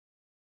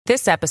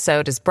This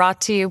episode is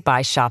brought to you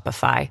by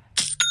Shopify.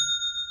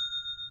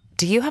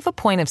 Do you have a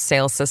point of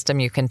sale system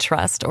you can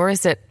trust, or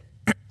is it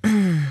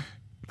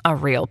a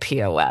real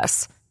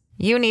POS?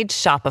 You need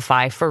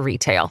Shopify for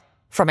retail.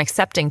 From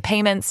accepting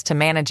payments to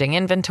managing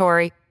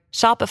inventory,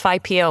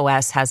 Shopify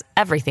POS has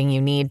everything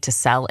you need to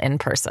sell in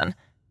person.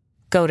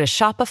 Go to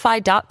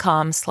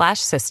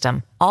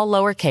shopify.com/system, all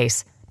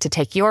lowercase, to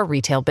take your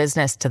retail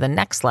business to the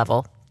next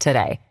level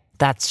today.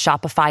 That's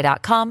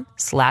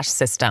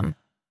shopify.com/system.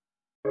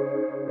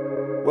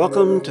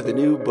 Welcome to the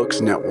New Books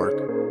Network.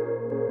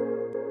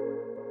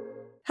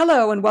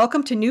 Hello, and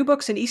welcome to New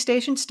Books in East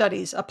Asian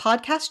Studies, a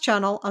podcast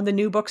channel on the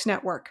New Books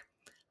Network.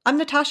 I'm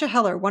Natasha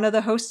Heller, one of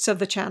the hosts of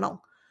the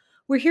channel.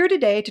 We're here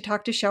today to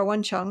talk to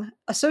Xiaowen Cheng,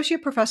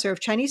 Associate Professor of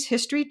Chinese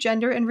History,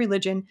 Gender, and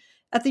Religion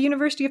at the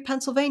University of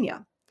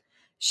Pennsylvania.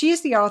 She is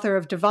the author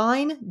of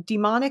Divine,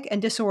 Demonic,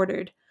 and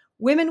Disordered,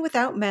 Women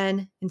Without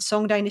Men in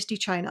Song Dynasty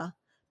China,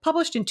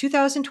 published in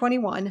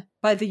 2021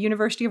 by the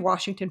University of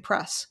Washington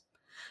Press.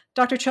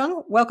 Dr.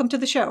 Cheng, welcome to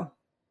the show.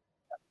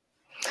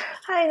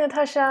 Hi,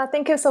 Natasha.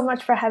 Thank you so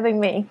much for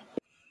having me.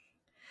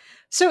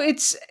 So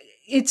it's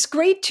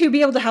great to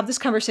be able to have this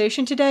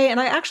conversation today. And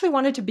I actually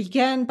wanted to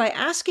begin by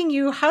asking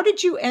you, how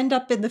did you end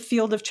up in the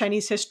field of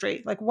Chinese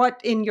history? Like,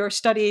 what in your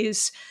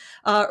studies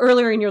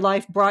earlier in your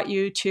life brought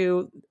you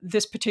to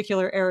this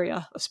particular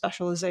area of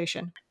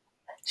specialization?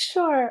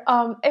 Sure.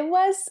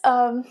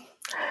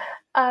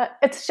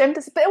 It's a shame,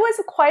 but it was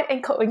quite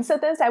a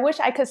coincidence. I wish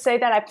I could say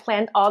that I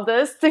planned all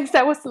this since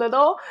I was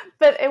little,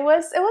 but it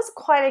was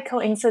quite a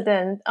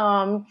coincidence.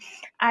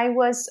 I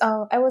was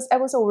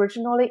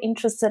originally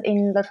interested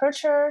in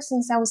literature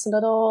since I was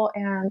little,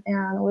 and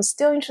was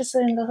still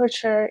interested in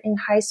literature in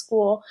high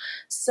school.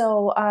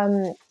 So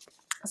I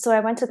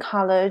went to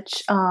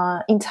college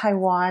in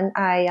Taiwan.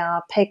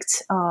 I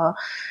picked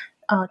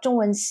中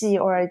文系,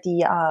 or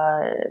the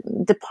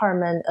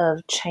Department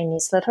of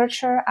Chinese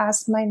Literature,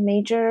 as my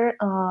major,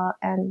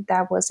 and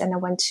I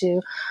went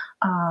to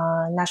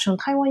National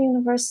Taiwan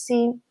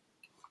University,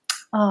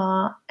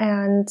 so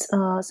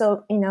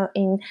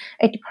in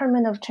a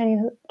Department of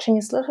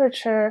Chinese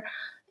Literature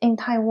in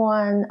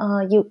Taiwan,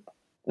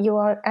 you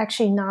are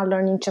actually not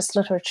learning just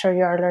literature.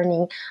 You are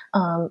learning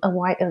a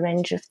wide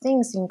range of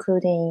things,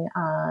 including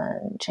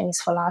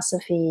Chinese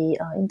philosophy,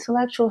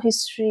 intellectual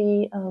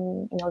history,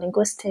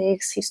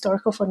 linguistics,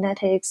 historical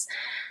phonetics,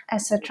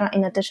 etc.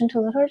 In addition to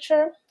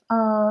literature,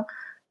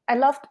 I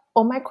loved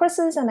all my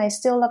courses, and I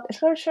still love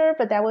literature.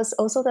 But that was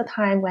also the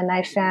time when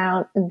I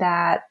found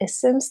that it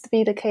seems to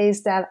be the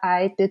case that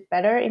I did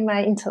better in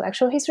my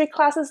intellectual history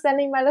classes than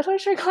in my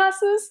literature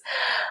classes.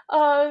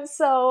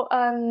 So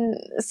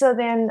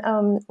then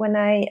when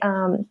I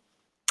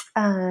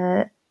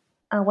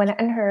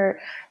entered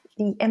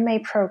the MA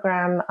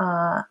program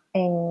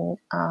in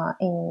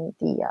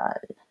the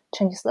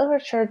Chinese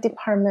Literature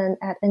Department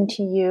at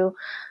NTU,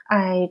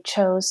 I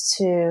chose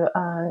to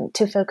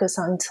focus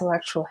on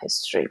intellectual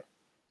history,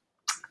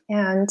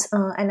 and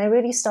I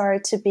really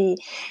started to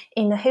be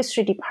in the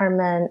history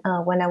department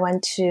when I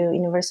went to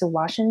University of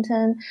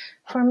Washington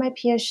for my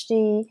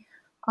PhD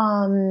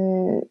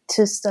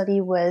to study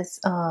with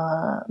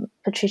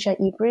Patricia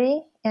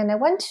Ebry, and I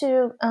went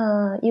to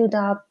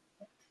UW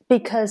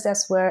because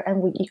that's where, I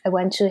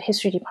went to the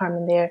history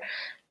department there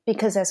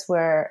because that's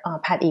where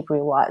Pat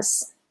Ebry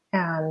was.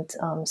 And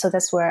so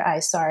that's where I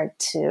started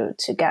to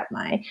get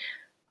my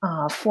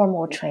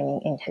formal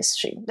training in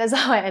history. That's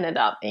how I ended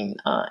up in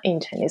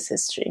Chinese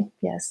history.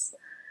 Yes.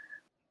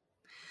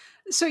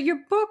 So your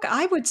book,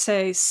 I would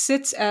say,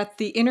 sits at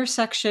the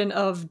intersection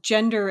of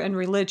gender and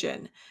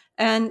religion.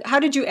 And how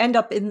did you end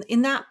up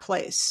in that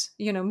place?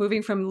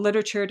 Moving from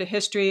literature to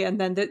history, and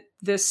then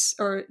is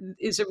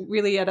it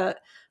really at a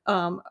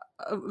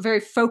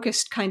very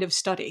focused kind of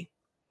study?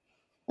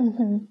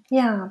 Mm-hmm.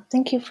 Yeah,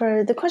 thank you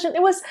for the question.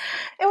 It was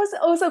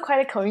also quite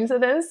a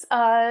coincidence.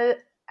 At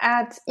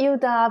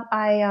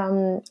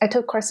UW, I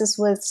took courses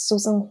with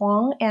Susan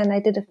Huang, and I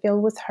did a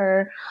field with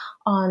her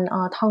on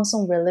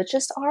Tangsong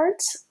religious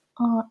art.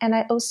 And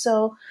I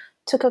also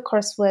took a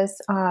course with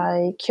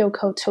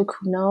Kyoko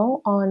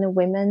Tokuno on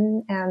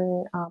women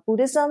and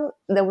Buddhism.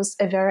 That was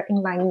a very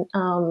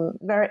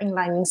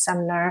enlightening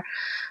seminar.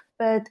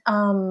 But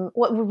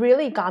what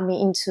really got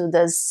me into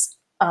this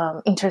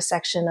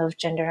intersection of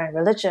gender and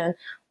religion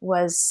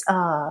was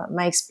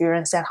my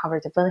experience at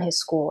Harvard Divinity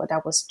School.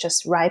 That was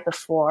just right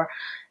before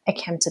I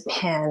came to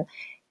Penn.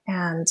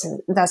 And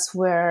that's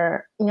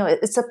where,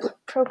 it's a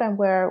program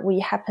where we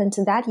happened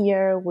to that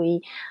year,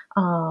 we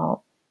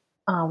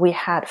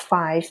had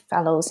 5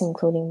 fellows,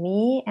 including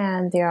me,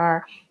 and there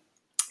are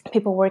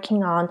people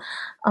working on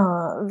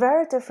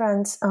very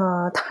different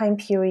time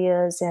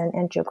periods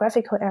and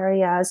geographical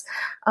areas.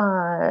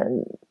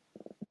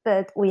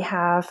 But we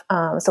have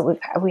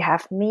we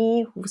have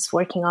me who's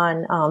working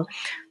on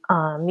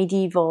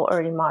medieval,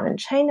 early modern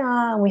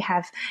China. We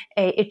have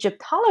a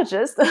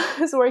Egyptologist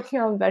who's working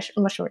on much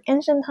more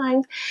ancient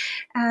times.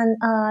 And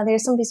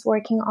there's somebody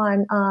working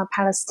on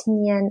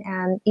Palestinian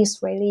and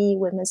Israeli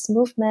women's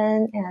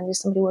movement. And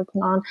there's somebody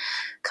working on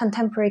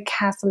contemporary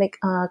Catholic,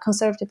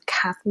 conservative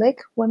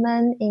Catholic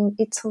women in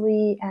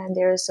Italy. And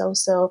there's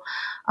also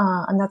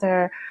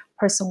another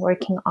person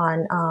working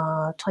on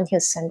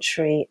 20th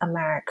century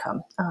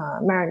America,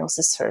 Maryknoll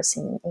sisters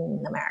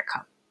in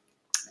America.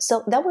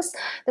 So that was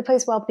the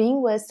place while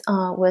being with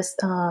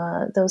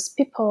those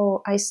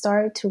people, I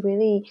started to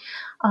really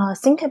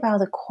think about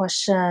the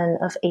question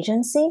of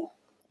agency.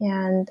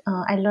 And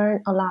I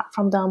learned a lot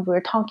from them. We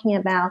were talking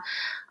about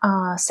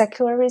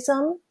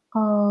secularism,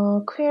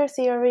 queer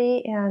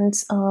theory, and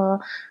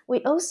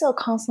we also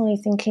constantly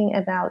thinking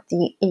about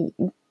the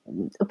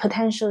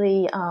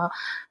potentially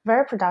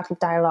very productive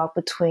dialogue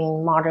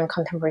between modern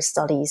contemporary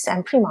studies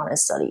and pre-modern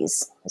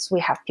studies, as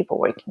we have people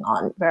working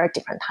on very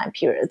different time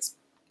periods.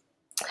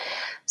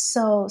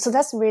 So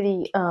that's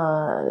really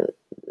the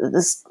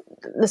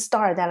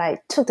start that I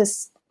took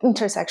this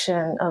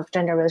intersection of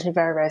gender religion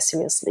very, very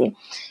seriously.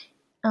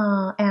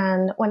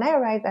 And when I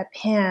arrived at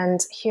Penn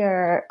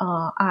here,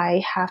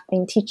 I have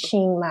been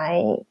teaching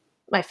my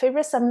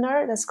favorite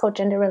seminar that's called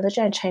Gender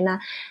Religion in China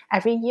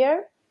every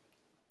year.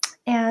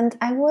 And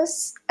I've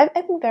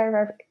been very,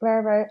 very,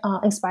 very, very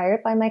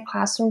inspired by my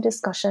classroom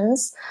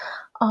discussions.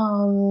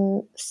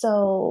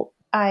 So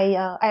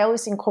I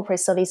always incorporate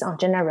studies on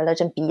gender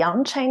religion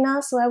beyond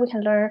China so that we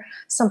can learn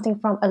something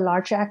from a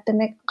larger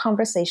academic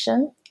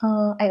conversation.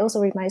 I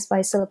also revise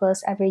my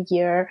syllabus every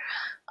year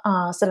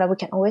so that we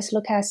can always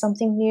look at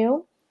something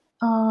new.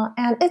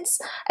 And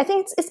I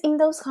think it's in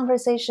those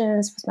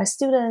conversations with my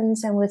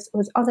students and with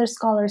other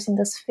scholars in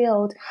this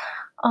field,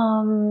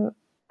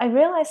 I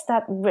realized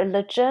that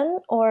religion,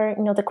 or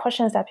the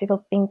questions that people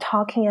have been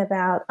talking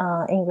about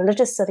in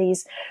religious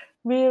studies,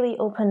 really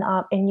opened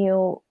up a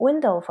new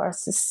window for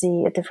us to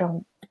see a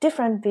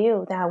different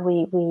view that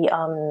we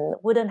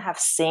wouldn't have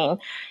seen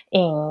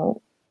in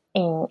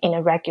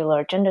a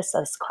regular gender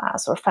studies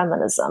class or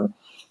feminism.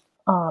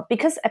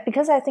 Because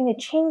I think it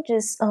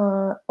changes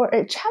or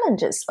it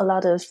challenges a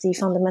lot of the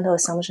fundamental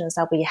assumptions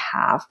that we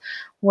have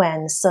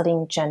when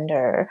studying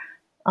gender,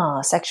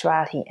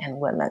 sexuality, and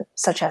women,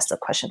 such as the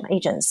question of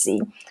agency,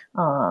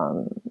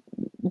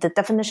 the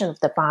definition of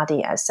the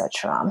body,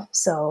 etc.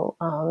 So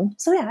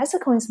yeah, it's a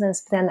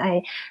coincidence. Then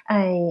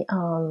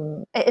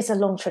it's a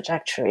long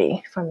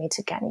trajectory for me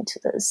to get into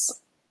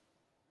this.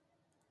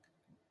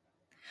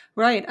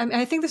 Right. I mean,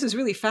 I think this is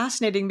really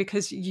fascinating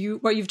because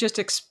what you've just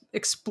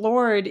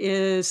explored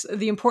is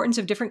the importance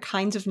of different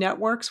kinds of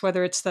networks,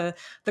 whether it's the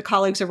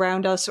colleagues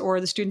around us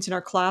or the students in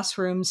our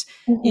classrooms,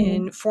 mm-hmm.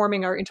 in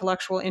forming our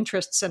intellectual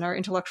interests and our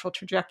intellectual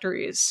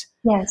trajectories.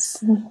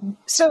 Yes. Mm-hmm.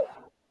 So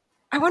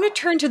I want to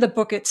turn to the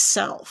book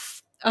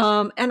itself.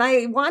 And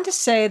I want to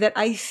say that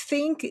I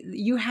think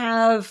you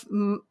have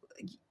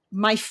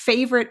my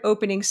favorite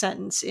opening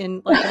sentence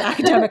in like an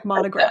academic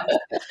monograph.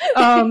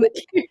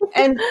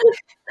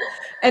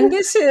 And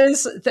this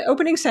is, the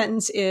opening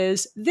sentence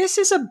is, "This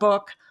is a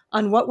book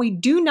on what we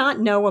do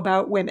not know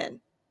about women."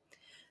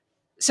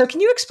 So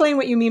can you explain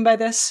what you mean by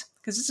this?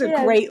 Because this is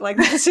great,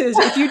 this is,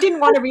 if you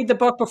didn't want to read the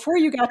book before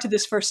you got to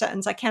this first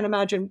sentence, I can't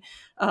imagine,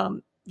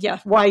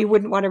 why you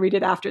wouldn't want to read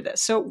it after this.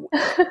 So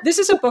this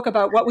is a book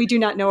about what we do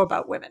not know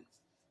about women.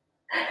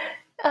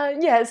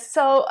 Yes.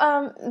 So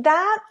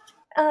that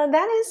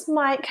is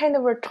my kind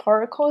of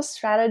rhetorical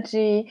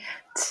strategy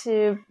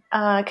to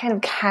kind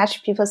of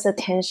catch people's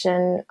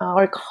attention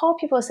or call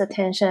people's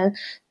attention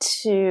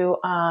to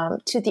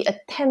the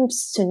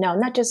attempts to know,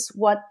 not just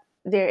what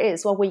there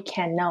is, what we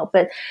can know,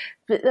 but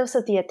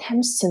also the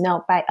attempts to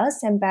know by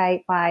us and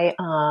by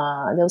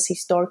those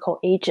historical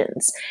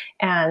agents.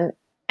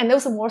 And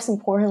also, most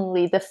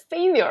importantly, the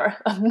failure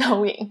of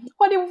knowing.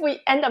 What if we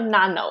end up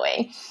not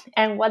knowing?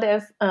 And what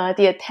if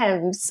the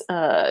attempts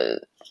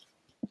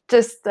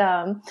just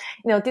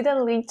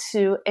didn't lead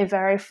to a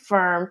very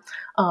firm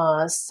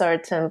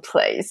certain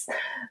place?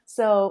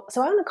 So I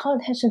want to call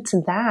attention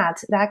to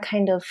that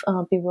kind of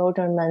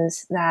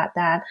bewilderment,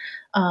 that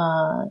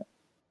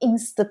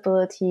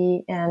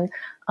instability, and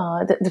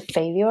the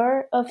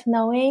failure of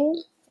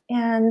knowing.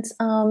 And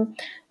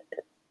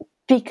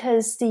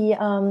because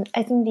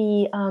I think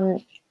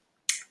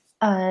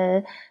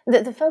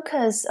the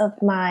focus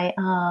of my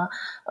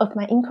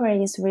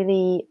inquiry is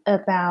really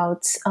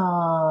about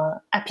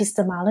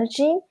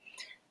epistemology.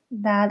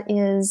 That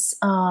is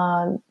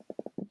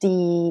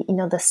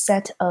the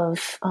set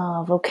of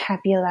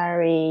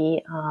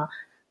vocabulary,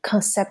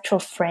 conceptual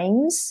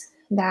frames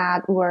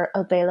that were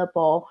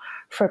available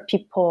for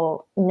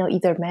people,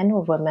 either men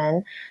or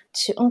women,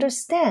 to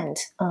understand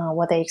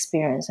what they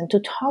experience and to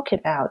talk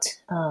about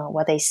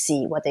what they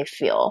see, what they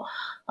feel,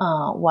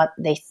 what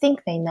they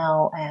think they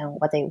know, and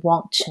what they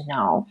want to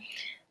know.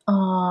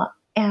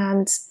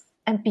 And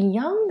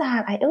beyond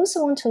that, I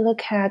also want to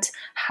look at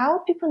how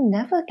people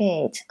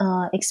navigate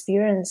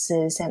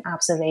experiences and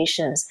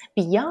observations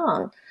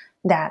beyond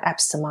that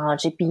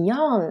epistemology,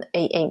 beyond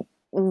a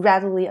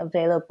readily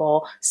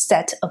available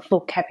set of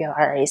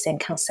vocabularies and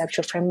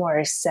conceptual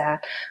frameworks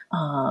that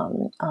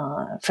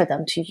for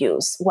them to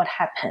use. What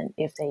happened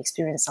if they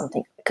experience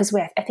something? Because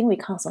I think we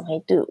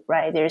constantly do,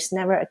 right? There's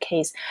never a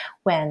case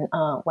when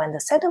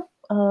the set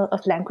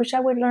of language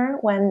that we learn,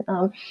 when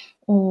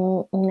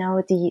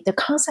the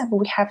concept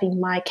we have in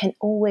mind can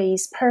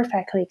always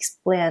perfectly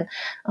explain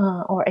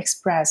or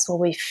express what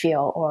we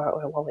feel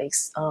or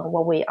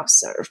what we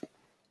observe.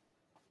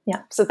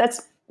 Yeah, so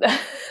that's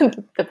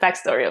the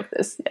backstory of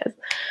this. Yes.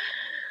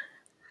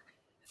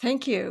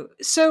 Thank you.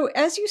 So,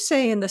 as you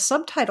say in the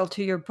subtitle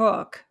to your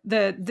book,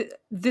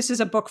 this is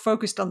a book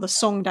focused on the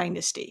Song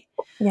Dynasty.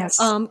 Yes.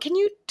 Can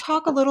you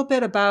talk a little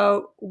bit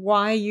about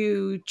why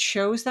you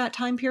chose that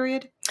time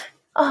period?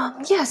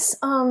 Yes.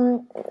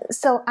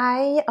 So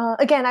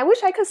I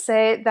wish I could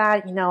say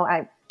that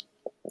I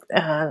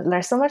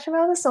learned so much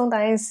about the Song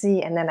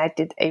Dynasty, and then I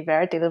did a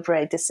very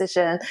deliberate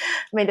decision,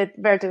 made it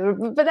very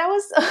deliberate. But that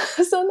was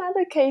so not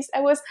the case.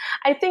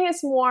 I think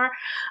it's more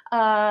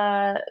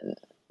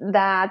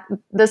that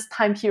this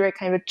time period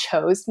kind of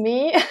chose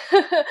me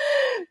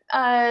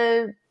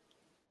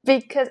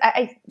because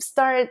I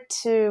started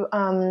to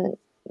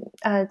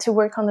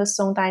work on the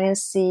Song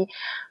Dynasty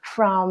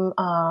from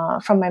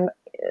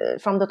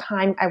the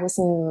time I was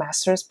in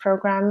master's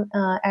program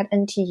at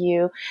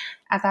NTU.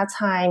 At that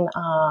time,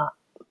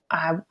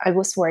 I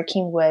was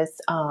working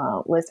with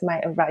my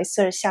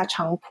advisor Xia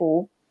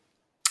Changpu.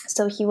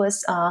 So he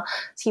was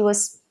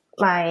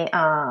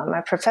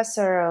my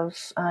professor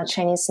of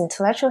Chinese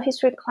intellectual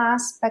history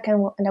class back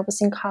when I was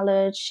in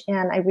college,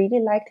 and I really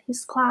liked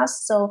his class.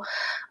 So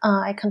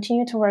I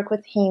continued to work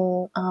with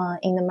him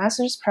in the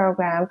master's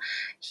program.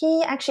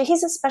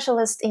 He's a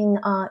specialist in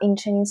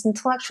Chinese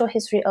intellectual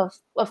history of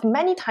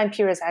many time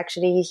periods.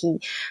 Actually,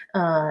 he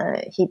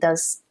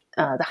does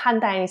the Han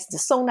Dynasty, the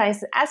Song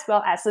Dynasty, as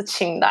well as the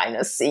Qing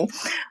Dynasty.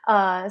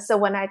 So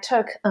when I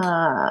took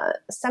a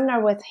seminar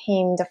with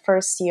him the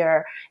first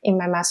year in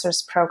my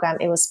master's program,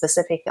 it was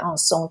specific on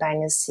Song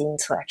Dynasty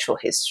intellectual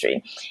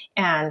history.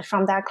 And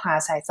from that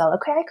class, I thought,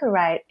 okay, I could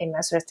write a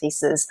master's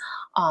thesis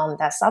on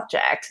that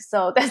subject.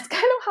 So that's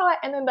kind of how I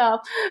ended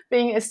up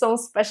being a Song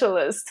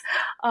specialist.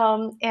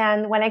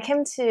 And when I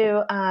came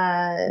to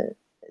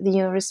the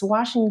University of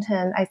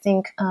Washington, I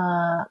think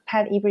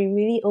Pat Ebrey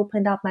really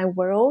opened up my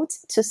world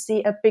to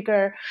see a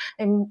bigger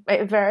and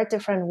a very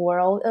different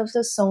world of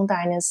the Song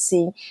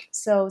Dynasty.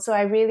 So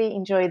I really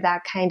enjoyed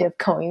that kind of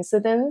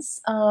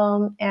coincidence.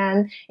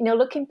 And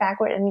looking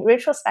backward and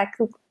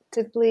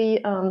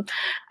retrospectively,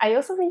 I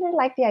also really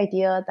like the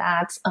idea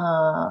that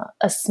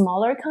a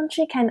smaller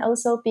country can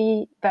also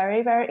be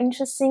very, very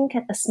interesting.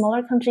 A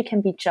smaller country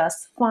can be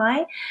just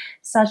fine,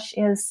 such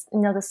as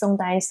the Song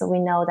Dynasty. We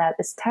know that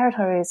its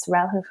territory is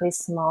relatively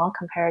small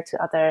compared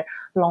to other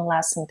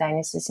long-lasting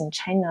dynasties in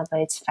China, but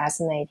it's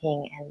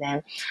fascinating. And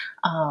then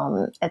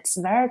it's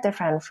very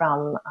different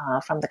from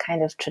the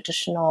kind of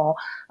traditional,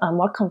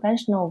 more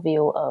conventional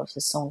view of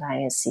the Song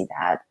Dynasty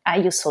that I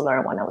used to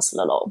learn when I was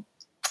little.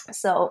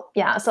 So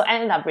I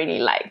ended up really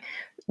like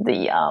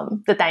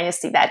the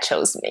dynasty that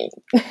chose me.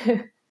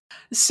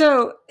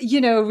 So,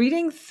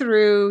 reading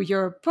through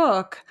your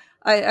book,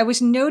 I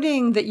was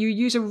noting that you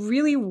use a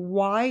really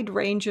wide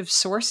range of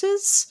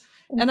sources.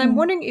 Mm-hmm. And I'm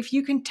wondering if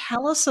you can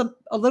tell us a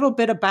little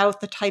bit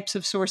about the types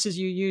of sources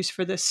you use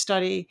for this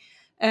study,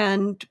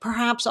 and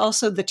perhaps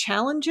also the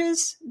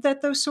challenges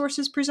that those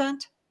sources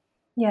present.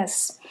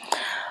 Yes.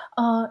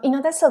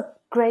 That's a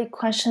great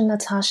question,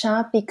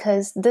 Natasha,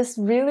 because this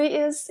really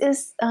is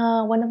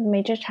one of the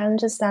major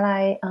challenges that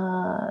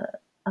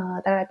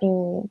I've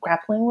been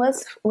grappling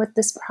with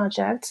this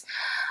project.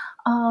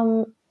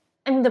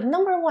 And the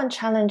number one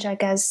challenge, I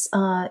guess,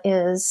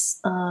 is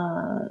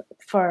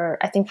for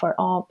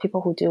all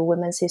people who do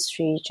women's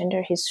history,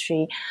 gender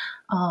history,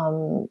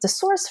 the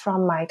source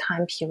from my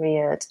time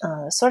period,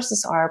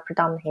 sources are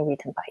predominantly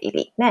written by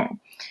elite men,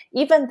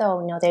 even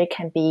though there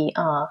can be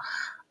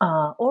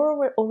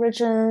oral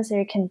origins,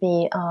 there can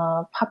be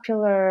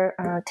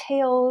popular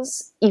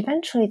tales.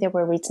 Eventually, they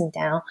were written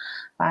down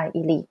by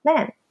elite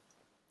men,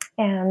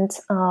 and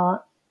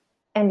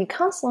we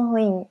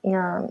constantly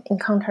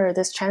encounter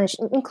this challenge,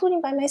 including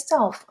by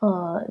myself.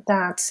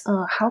 That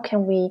how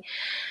can we,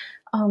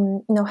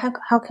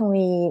 how can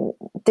we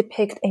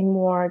depict a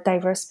more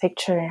diverse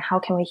picture, and how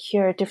can we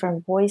hear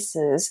different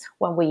voices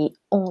when we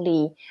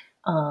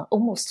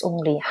almost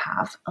only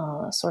have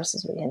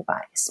sources written by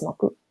a small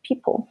group of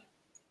people.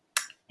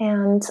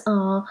 And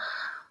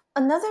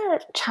another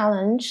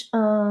challenge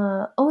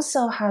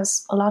also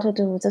has a lot to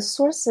do with the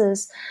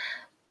sources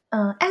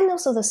and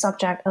also the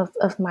subject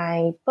of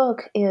my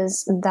book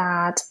is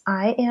that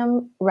I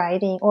am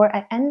writing, or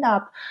I ended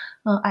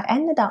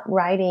up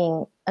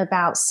writing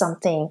about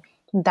something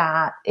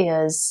that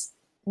is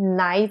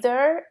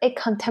neither a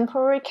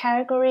contemporary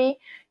category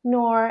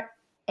nor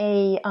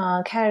a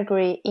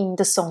category in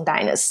the Song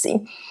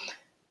Dynasty.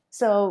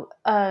 So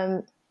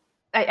I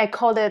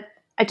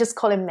just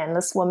call it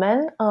Manless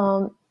Woman.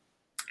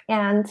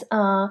 And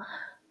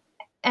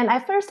and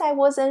at first I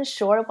wasn't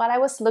sure what I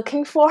was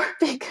looking for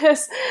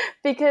because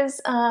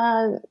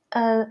I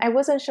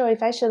wasn't sure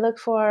if I should look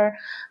for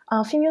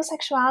female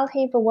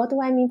sexuality. But what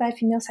do I mean by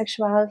female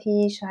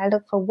sexuality? Should I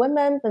look for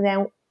women? But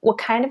then what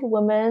kind of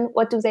women?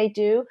 What do they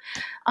do?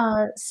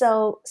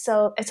 So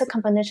it's a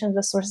combination of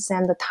the sources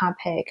and the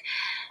topic.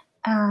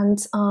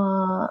 And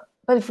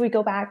but if we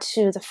go back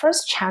to the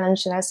first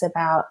challenge, that's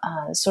about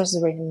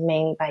sources written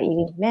mainly by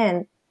elite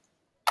men.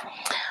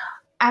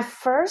 At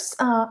first,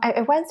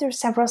 I went through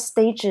several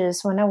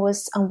stages when I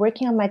was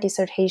working on my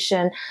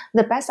dissertation.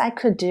 The best I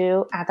could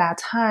do at that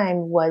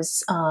time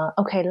was,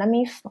 let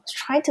me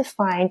try to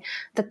find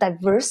the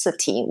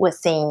diversity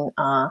within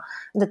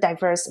the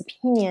diverse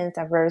opinions,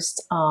 diverse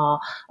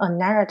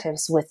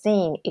narratives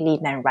within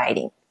elite men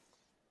writing.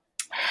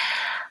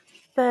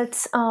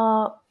 But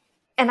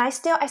and I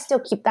still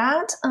keep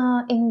that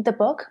in the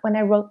book when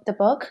I wrote the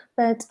book.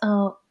 But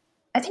I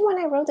think when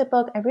I wrote the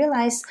book, I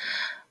realized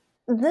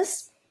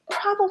this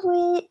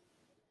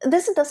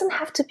doesn't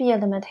have to be a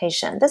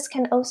limitation. This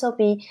can also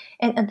be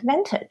an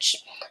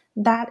advantage.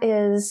 That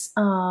is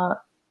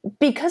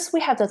because we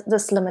have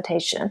this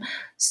limitation.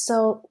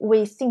 So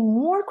we think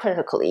more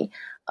critically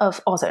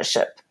of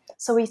authorship.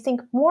 So we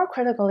think more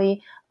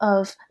critically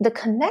of the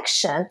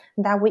connection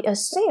that we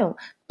assume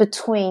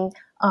between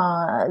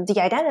the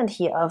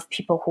identity of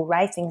people who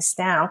write things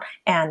down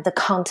and the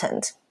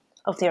content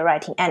of their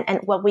writing and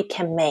what we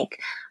can make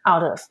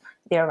out of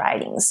their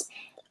writings.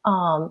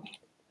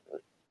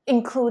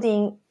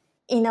 Including,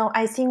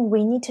 I think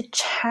we need to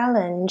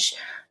challenge,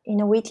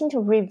 we need to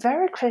read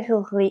very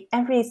critically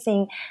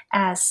everything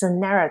as a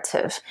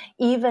narrative,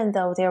 even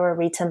though they were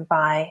written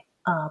by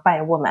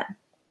a woman,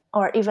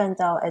 or even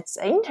though it's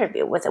an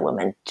interview with a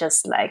woman,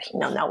 just like,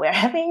 now we're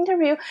having an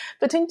interview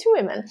between two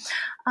women.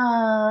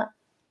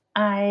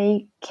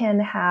 I can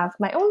have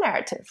my own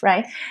narrative,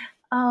 right?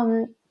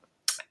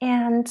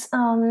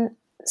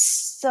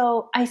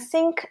 So I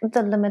think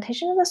the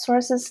limitation of the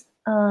sources,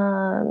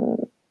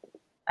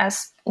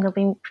 as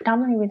being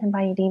predominantly written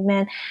by elite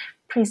men,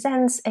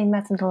 presents a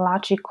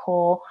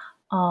methodological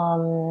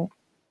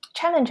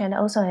challenge and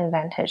also an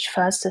advantage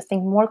for us to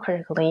think more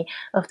critically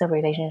of the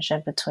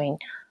relationship between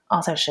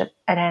authorship,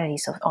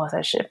 identities of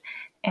authorship,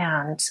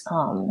 and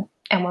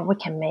what we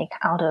can make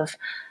out of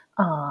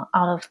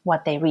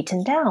what they've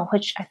written down,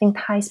 which I think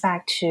ties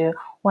back to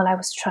what I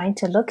was trying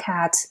to look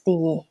at,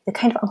 the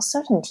kind of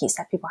uncertainties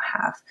that people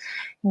have.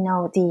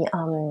 What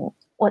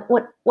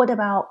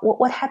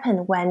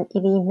happened when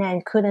elite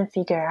men couldn't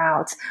figure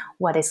out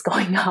what is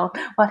going on?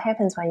 What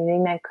happens when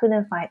elite men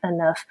couldn't find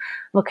enough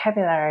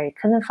vocabulary,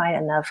 couldn't find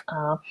enough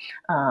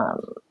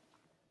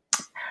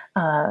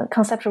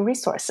conceptual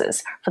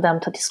resources for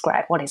them to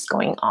describe what is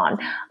going on?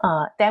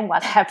 Then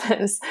what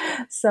happens?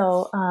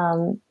 So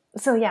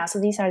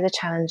these are the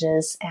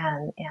challenges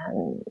and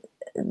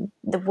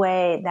the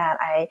way that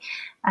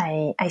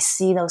I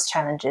see those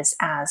challenges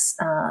as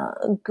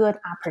good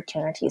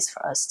opportunities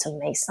for us to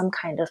make some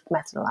kind of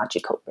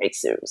methodological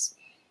breakthroughs.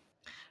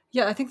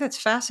 Yeah, I think that's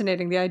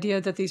fascinating, the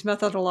idea that these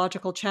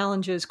methodological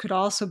challenges could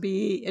also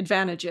be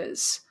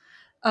advantages.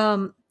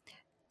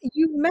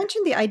 You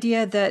mentioned the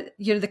idea that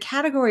the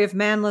category of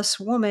manless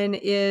woman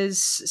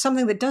is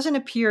something that doesn't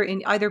appear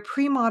in either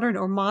pre-modern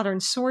or modern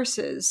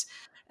sources.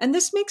 And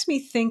this makes me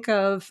think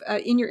of,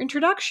 in your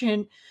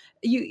introduction,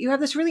 you have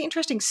this really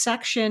interesting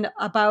section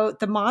about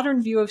the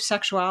modern view of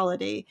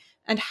sexuality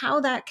and how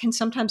that can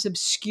sometimes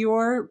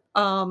obscure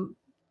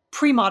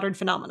pre-modern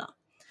phenomena.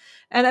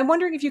 And I'm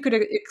wondering if you could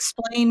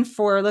explain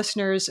for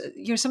listeners,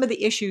 some of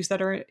the issues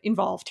that are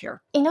involved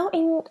here. We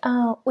know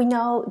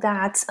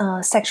that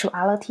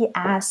sexuality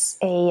as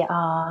a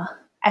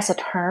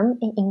term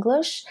in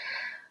English,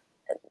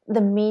 the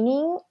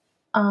meaning,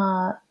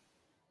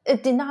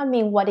 it did not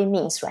mean what it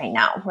means right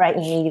now, right,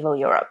 in medieval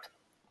Europe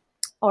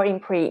or in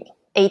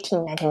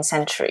pre-18th, 19th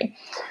century.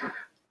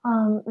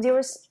 There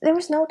was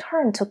no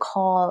term to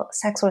call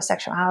sex or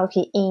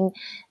sexuality in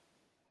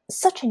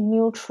such a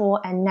neutral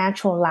and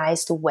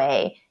naturalized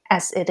way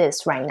as it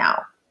is right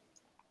now.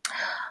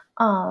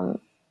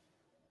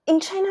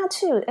 In China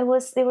too, there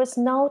was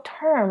no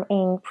term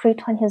in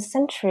pre-20th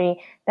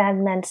century that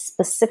meant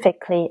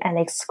specifically and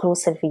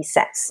exclusively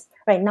sex.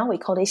 Right now we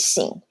call it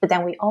性, but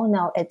then we all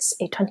know it's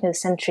a 20th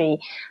century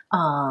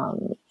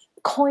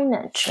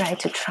coinage, right,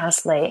 to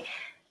translate,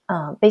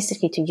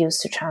 basically to use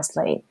to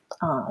translate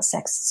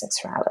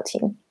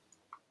sexuality.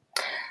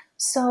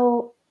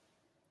 So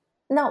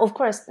now, of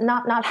course,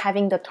 not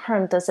having the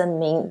term doesn't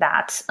mean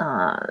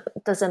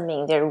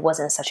there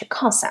wasn't such a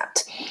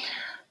concept,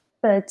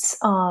 but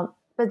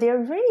there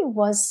really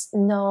was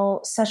no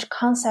such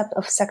concept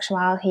of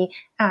sexuality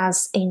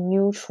as a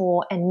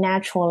neutral and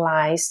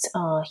naturalized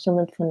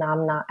human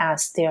phenomena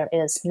as there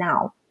is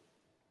now.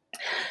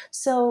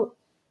 So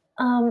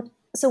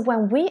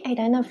when we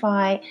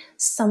identify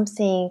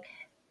something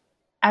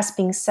as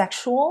being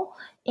sexual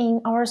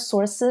in our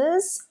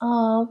sources,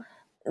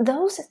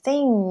 those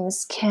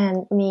things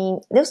could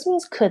mean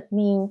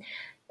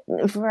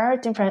very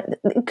different.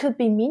 It could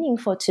be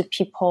meaningful to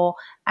people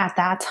at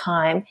that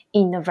time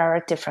in a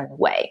very different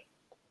way.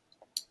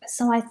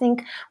 So I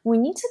think we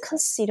need to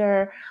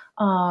consider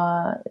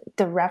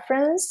the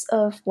reference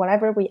of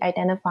whatever we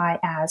identify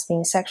as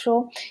being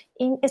sexual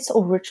in its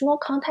original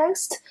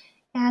context,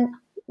 and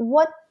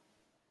what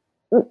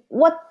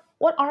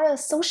what are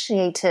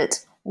associated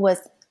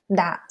with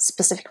that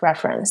specific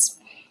reference,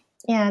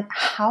 and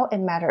how it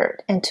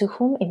mattered and to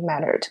whom it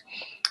mattered.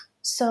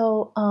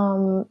 So,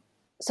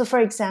 so for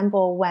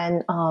example,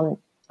 when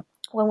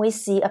we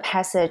see a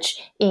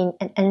passage in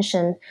an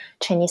ancient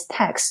Chinese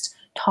text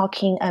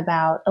talking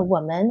about a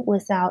woman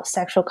without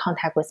sexual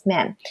contact with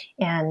men,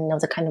 and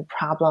the kind of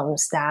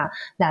problems that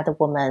the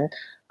woman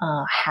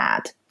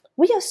had,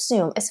 we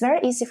assume, it's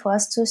very easy for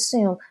us to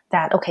assume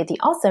that, okay, the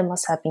author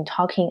must have been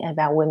talking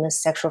about women's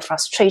sexual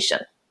frustration.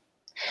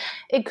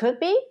 It could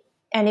be,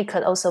 and it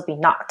could also be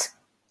not.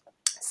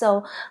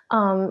 So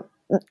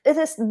it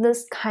is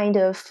this kind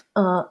of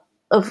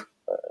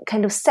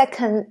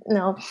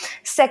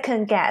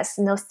second guess,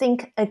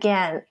 think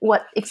again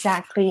what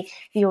exactly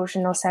the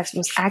original text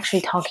was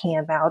actually talking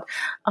about,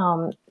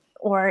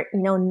 or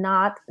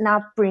not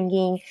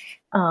bringing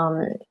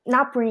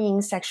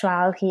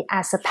sexuality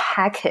as a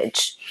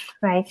package,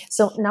 right?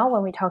 So now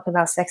when we talk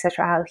about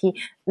sexuality,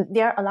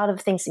 there are a lot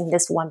of things in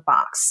this one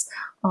box,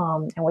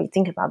 and we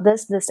think about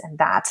this, and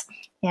that,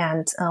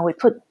 and we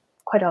put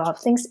quite a lot of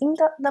things in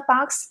the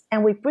box,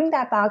 and we bring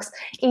that box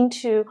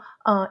into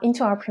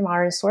our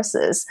primary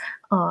sources,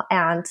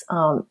 and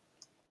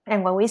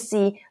when we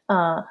see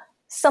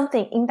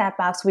something in that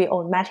box, we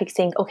automatically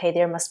think, okay,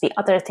 there must be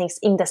other things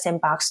in the same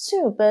box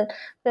too, but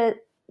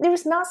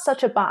there's not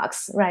such a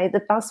box, right? The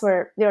box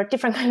where there are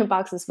different kind of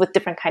boxes with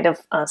different kind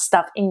of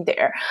stuff in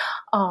there.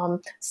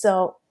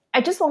 So I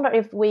just wonder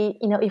if we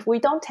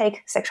don't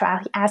take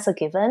sexuality as a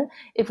given,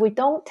 if we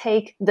don't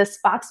take this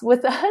box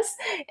with us,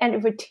 and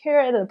if we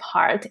tear it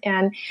apart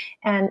and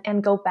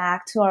go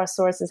back to our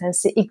sources and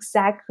see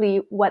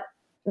exactly what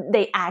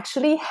they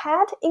actually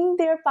had in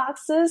their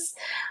boxes,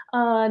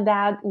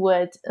 that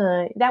would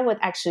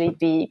actually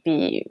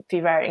be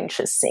very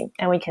interesting,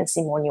 and we can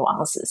see more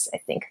nuances, I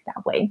think,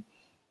 that way.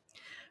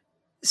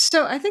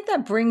 So I think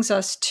that brings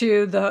us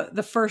to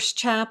the first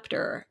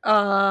chapter.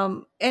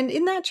 And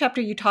in that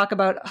chapter, you talk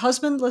about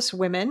husbandless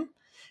women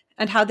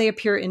and how they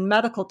appear in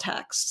medical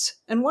texts.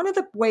 And one of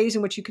the ways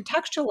in which you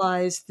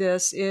contextualize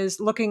this is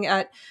looking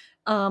at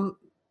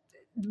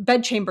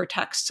bedchamber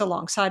texts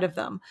alongside of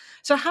them.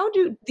 So how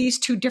do these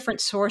two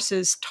different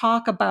sources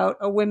talk about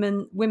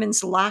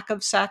women's lack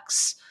of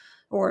sex,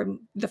 or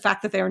the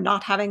fact that they are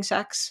not having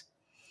sex?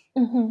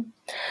 Mm-hmm.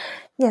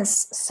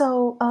 Yes.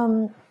 So,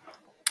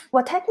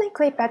 well,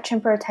 technically,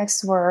 bedchamber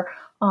texts were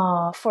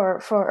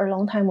for a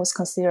long time was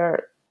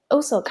considered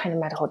also kind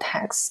of medical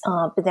texts.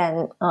 But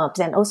then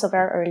also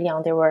very early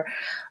on they were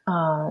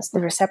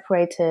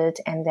separated,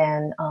 and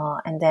then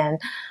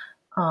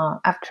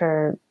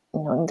after,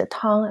 in the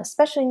Tang,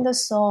 especially in the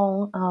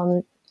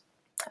Song,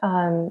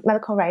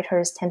 medical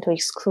writers tend to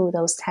exclude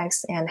those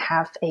texts and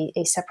have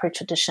a separate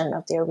tradition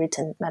of their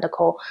written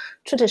medical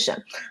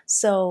tradition.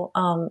 So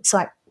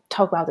I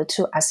talk about the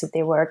two as if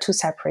they were two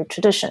separate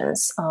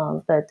traditions,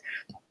 but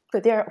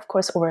there are, of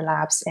course,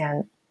 overlaps,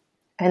 and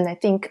I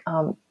think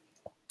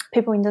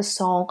people in the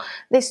Song,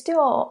 they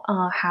still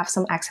have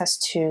some access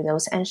to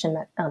those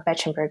ancient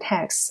bedchamber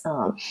texts,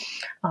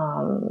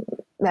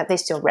 that they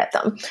still read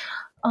them.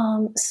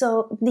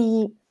 So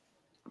the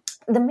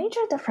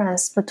major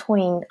difference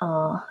between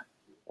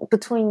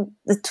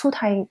the two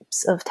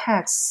types of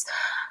texts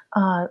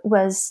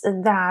was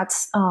that,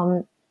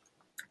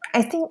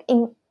 I think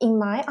in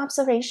my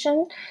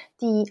observation,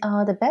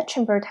 the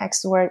bedchamber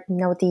texts were,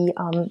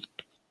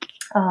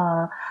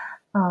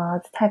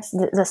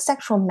 the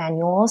sexual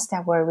manuals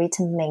that were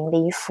written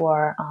mainly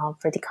for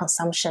the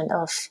consumption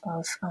of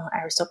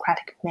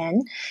aristocratic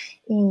men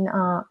in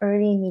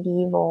early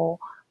medieval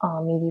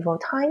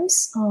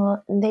times.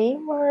 They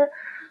were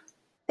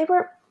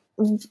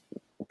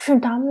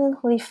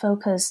predominantly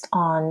focused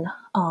on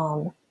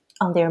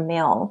their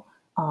male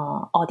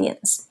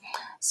audience.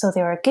 So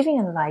they were giving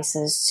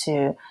advices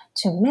to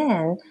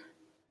men,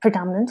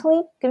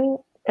 predominantly giving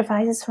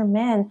advices for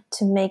men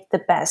to make the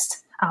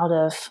best out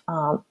of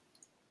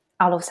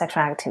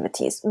sexual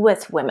activities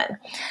with women.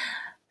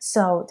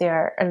 So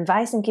they're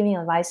giving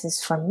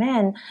advices for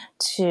men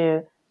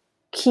to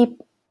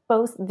keep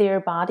both their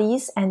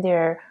bodies and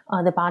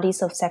the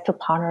bodies of sexual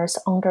partners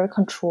under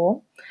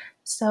control.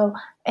 So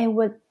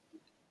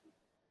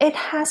it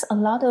has a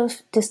lot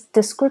of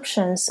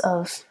descriptions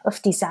of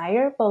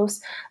desire, both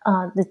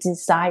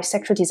the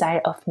sexual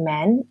desire of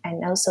men,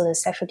 and also the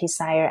sexual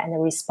desire and the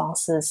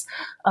responses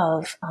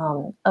of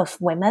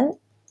women.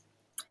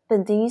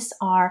 But these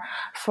are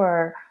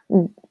for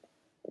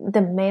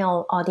the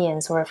male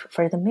audience, or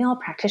for the male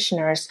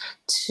practitioners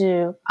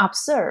to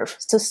observe,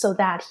 so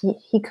that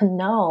he can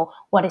know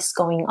what is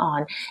going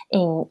on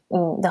in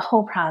the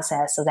whole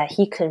process, so that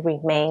he could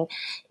remain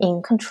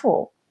in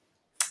control.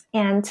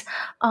 And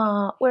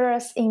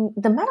whereas in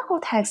the medical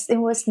text, it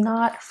was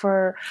not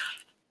so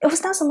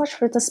much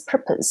for this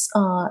purpose.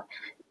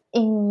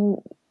 In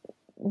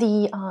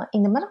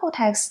in the medical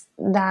text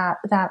that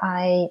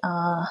I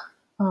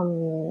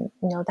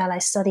that I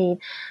studied,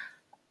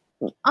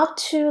 up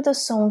to the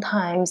Song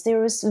times, there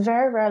was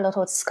very, very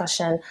little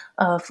discussion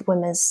of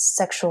women's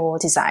sexual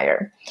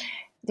desire.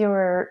 There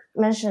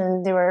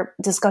were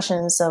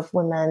discussions of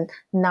women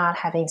not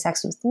having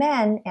sex with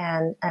men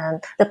and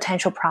the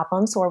potential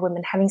problems, or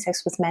women having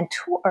sex with men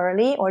too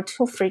early or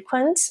too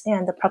frequent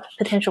and the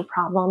potential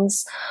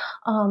problems.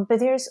 But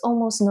there's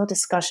almost no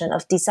discussion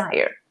of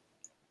desire.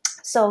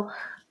 So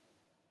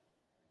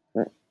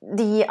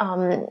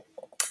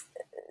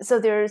so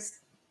there's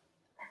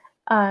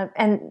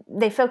and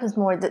they focus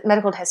more. The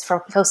medical tests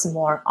focus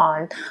more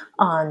on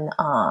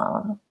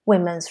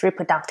women's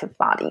reproductive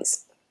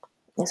bodies.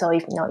 So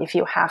if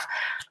you have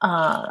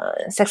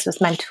sex with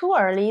men too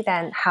early,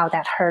 then how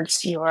that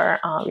hurts your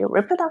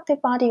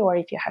reproductive body, or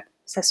if you have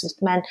sex with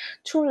men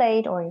too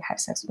late, or you have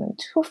sex with men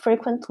too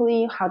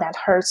frequently, how that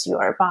hurts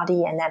your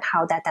body, and then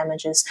how that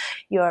damages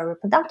your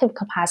reproductive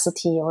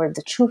capacity or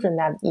the children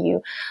that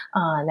you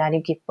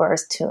give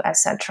birth to,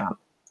 etc.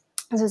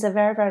 So it's a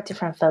very, very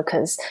different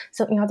focus.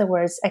 So in other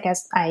words, I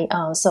guess I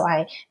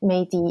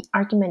made the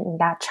argument in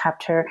that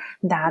chapter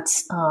that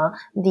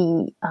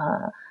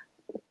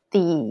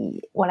the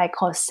what I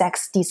call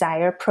sex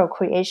desire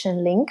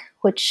procreation link,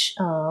 which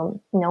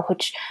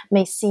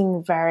may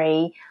seem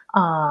very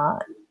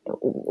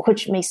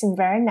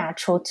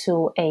natural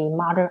to a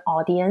modern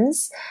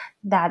audience.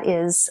 That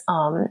is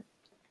the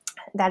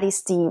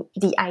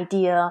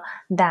idea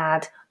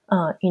that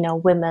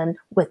women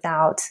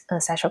without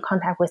sexual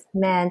contact with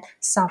men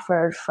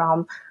suffered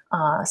from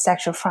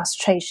sexual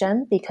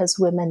frustration because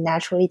women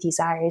naturally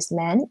desires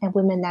men, and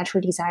women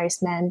naturally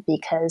desires men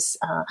because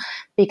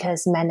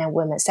men and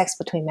women, sex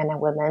between men and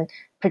women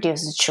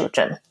produces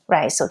children,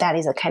 right? So that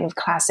is a kind of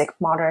classic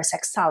modern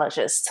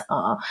sexologist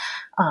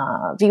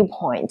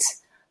viewpoint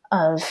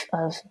of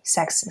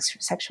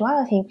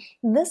sexuality.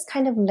 This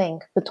kind of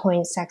link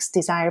between sex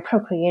desire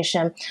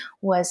procreation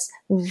was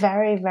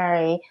very,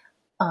 very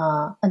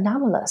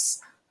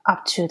anomalous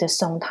up to the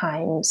Song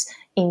times.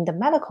 In the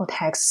medical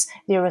texts,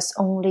 there was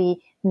only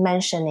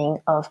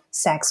mentioning of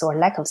sex or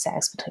lack of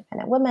sex between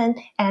men and women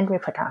and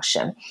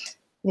reproduction.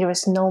 There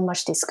was no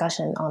much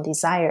discussion on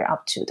desire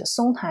up to the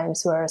Song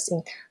times, whereas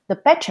in the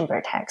bedchamber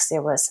text,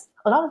 there was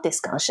a lot of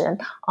discussion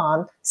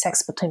on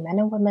sex between men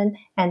and women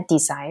and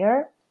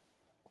desire.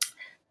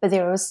 But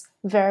there was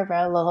very,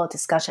 very little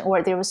discussion,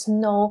 or there was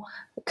no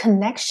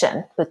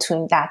connection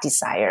between that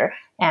desire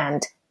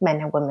and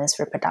men and women's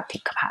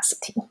reproductive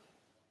capacity.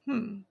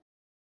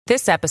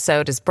 This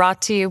episode is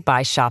brought to you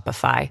by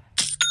Shopify.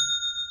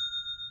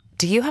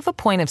 Do you have a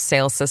point of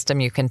sale system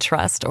you can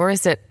trust, or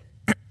is it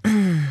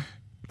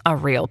a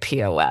real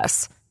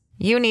POS?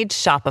 You need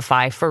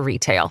Shopify for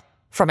retail.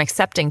 From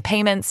accepting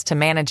payments to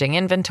managing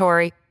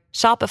inventory,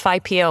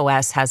 Shopify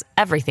POS has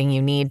everything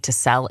you need to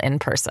sell in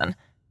person.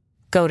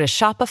 Go to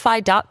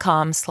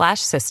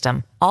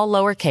shopify.com/system, all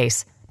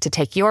lowercase, to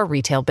take your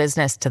retail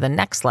business to the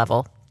next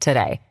level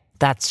today.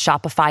 That's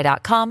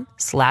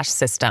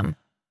shopify.com/system.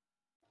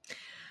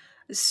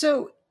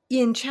 So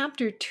in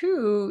chapter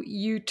 2,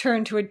 you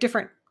turn to a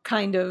different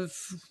kind of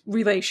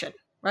relation,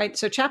 right?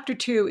 So chapter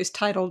 2 is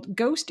titled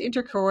Ghost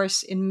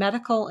Intercourse in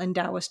Medical and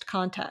Taoist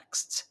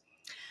Contexts.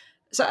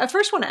 So I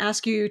first want to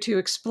ask you to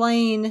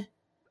explain,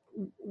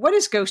 what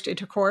is ghost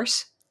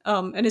intercourse?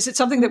 And is it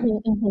something that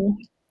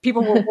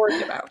people were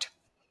worried about?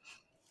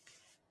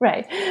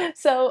 Right.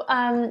 So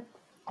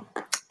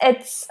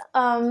it's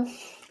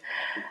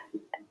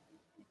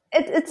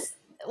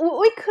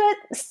we could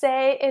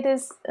say it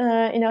is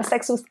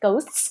sex with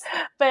ghosts,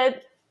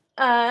 but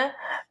like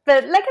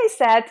I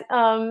said,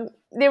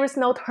 there is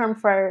no term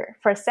for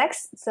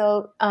sex,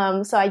 so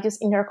I use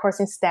intercourse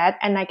instead.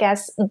 And I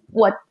guess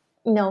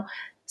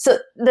so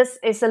this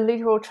is a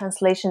literal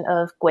translation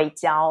of 鬼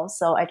交,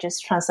 so I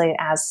just translate it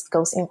as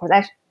ghost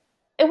intercourse.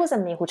 It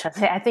wasn't me who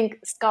translated. I think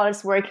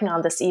scholars working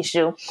on this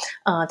issue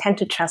tend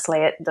to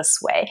translate it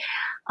this way,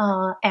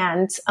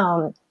 and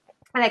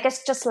I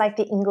guess just like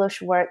the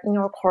English word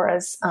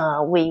intercourse,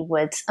 we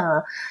would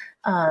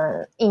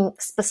in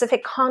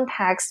specific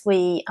context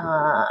we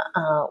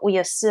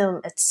assume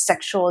it's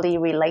sexually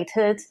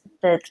related,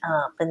 but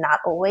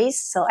not always.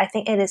 So I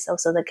think it is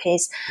also the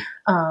case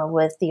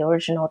with the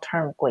original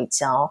term 鬼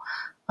交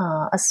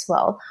as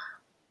well.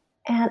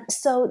 And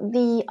so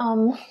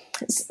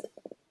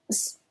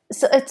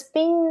so it's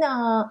been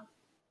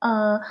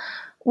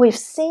we've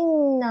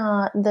seen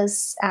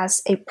this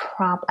as a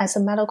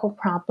medical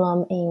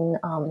problem in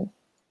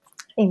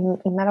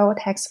medical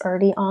texts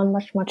early on,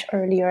 much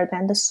earlier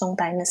than the Song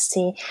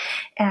Dynasty,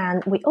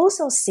 and we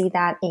also see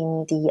that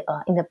in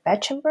the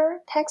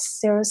bedchamber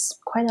texts. There's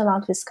quite a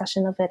lot of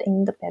discussion of it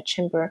in the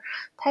bedchamber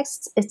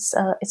texts. It's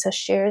a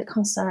shared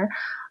concern,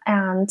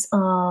 and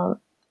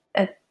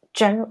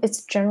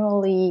it's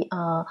generally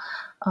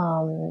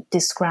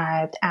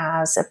described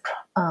as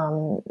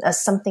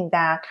something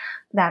that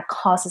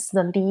causes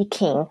the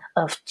leaking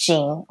of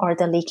jing, or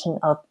the leaking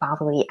of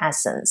bodily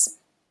essence.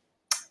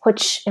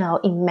 which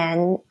in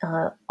men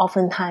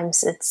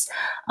oftentimes it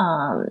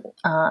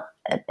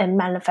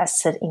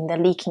manifested in the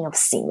leaking of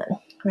semen,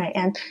 right?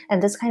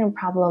 And this kind of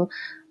problem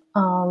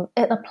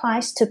it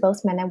applies to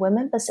both men and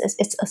women, but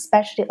it's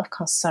especially of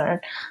concern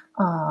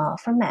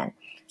for men.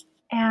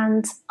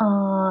 And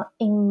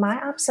in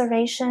my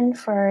observation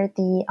for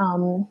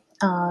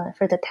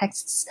the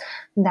texts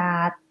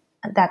that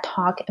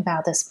talk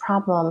about this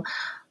problem,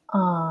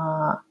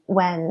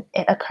 when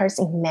it occurs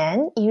in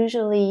men,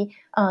 usually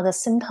the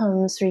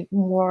symptoms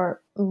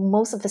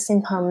most of the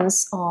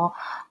symptoms are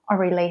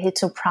related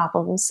to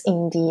problems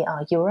in the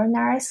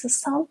urinary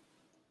system.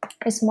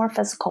 It's more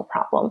physical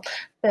problem,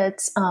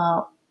 but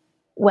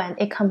when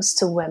it comes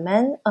to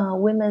women,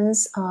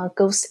 women's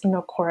ghost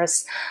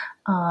intercourse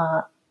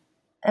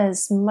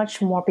is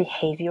much more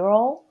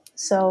behavioral.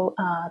 So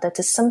that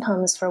the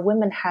symptoms for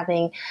women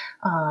having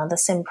the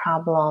same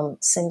problem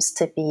seems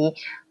to be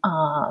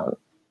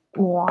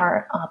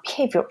more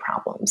behavioral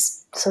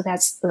problems. So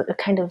that's the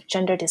kind of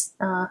gender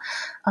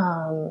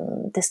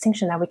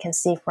distinction that we can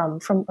see from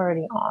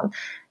early on.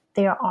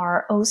 There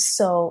are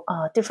also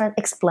different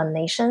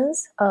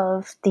explanations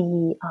of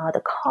the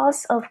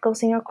cause of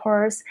ghost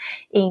intercourse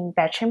in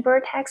bedchamber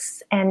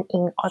texts and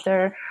in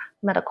other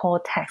medical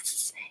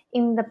texts.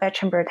 In the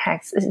bedchamber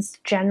text, it's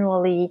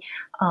generally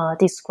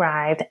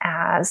described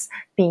as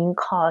being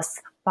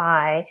caused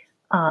by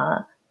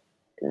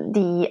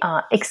the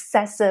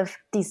excessive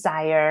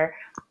desire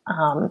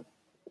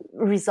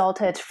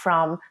resulted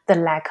from the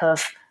lack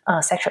of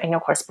sexual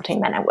intercourse between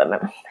men and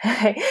women.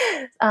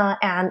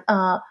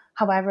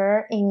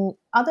 However, in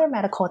other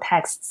medical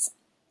texts,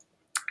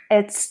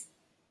 it's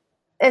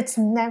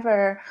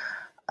never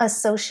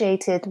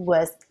associated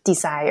with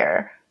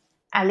desire,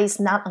 at least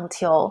not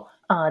until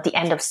the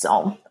end of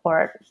Psalm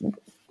or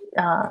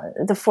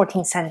the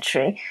 14th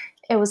century.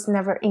 It was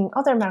never, in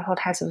other medical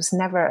texts, it was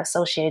never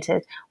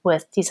associated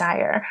with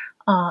desire.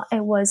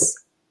 It was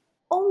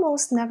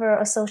almost never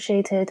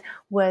associated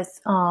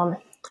with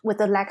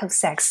the lack of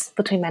sex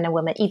between men and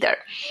women either.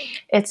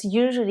 It's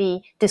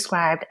usually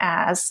described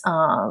as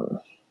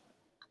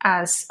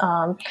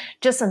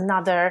just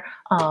another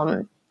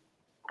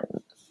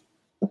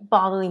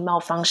bodily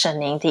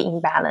malfunctioning, the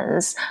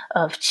imbalance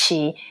of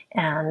qi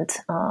and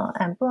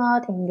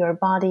blood in your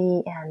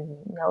body,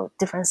 and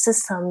different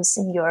systems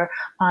in your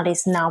body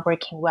is not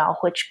working well,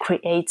 which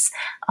creates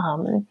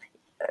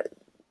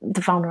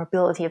the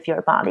vulnerability of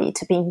your body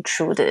to be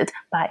intruded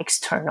by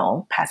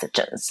external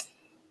pathogens.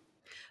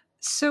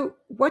 So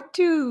what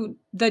do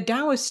the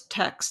Taoist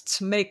texts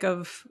make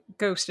of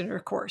ghost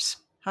intercourse?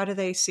 How do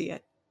they see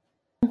it?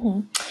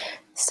 Mm-hmm.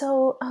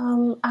 So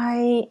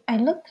I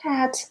looked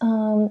at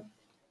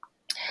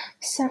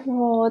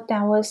several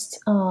Taoist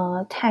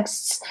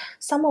texts.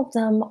 Some of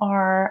them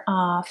are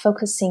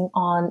focusing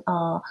on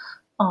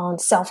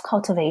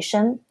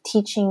self-cultivation,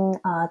 teaching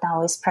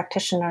Taoist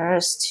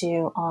practitioners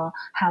to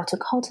how to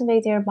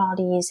cultivate their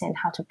bodies and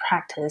how to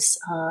practice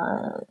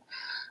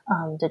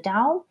the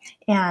Tao.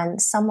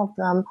 And some of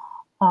them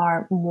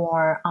are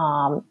more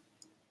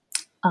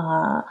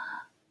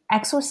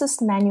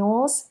exorcist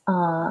manuals.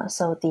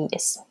 So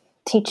it's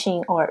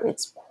teaching, or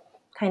it's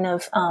kind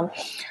of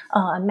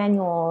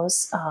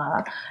manuals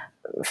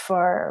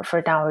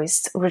for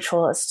Taoist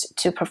ritualists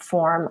to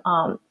perform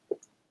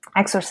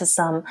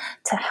exorcism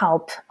to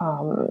help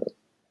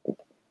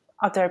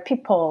other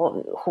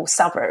people who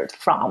suffered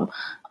from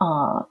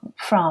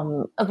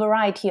a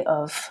variety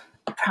of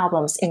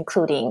problems,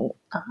 including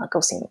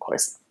ghost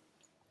intercourse.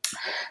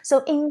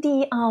 So in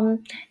the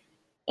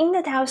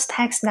Taoist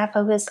text that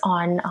focus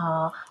on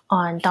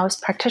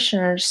Taoist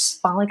practitioners'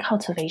 bodily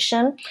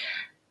cultivation,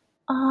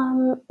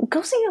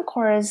 ghost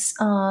intercourse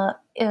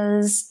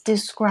is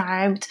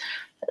described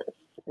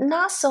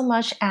not so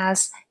much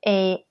as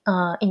a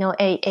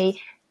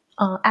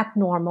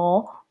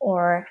abnormal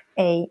or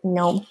a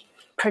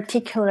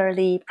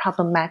particularly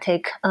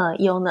problematic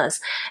illness.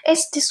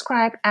 It's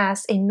described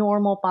as a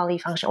normal bodily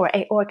function,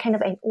 or kind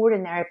of an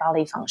ordinary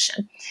bodily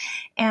function,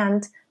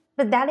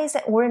 but that is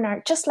an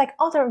ordinary, just like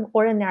other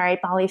ordinary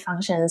bodily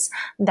functions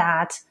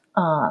that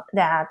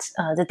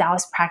the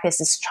Taoist practice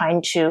is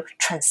trying to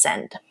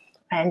transcend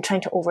and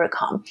trying to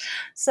overcome.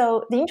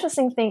 So the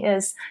interesting thing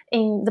is,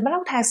 in the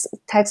medical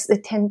texts, they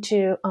tend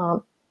to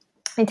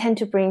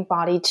bring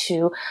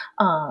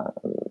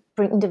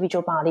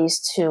individual bodies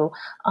to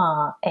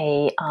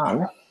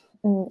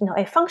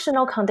a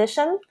functional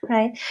condition,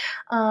 right?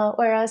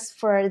 Whereas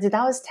for the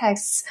Taoist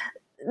texts,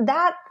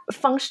 that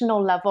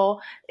functional level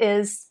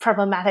is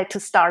problematic to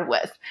start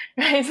with,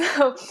 right?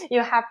 So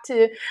you have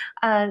to.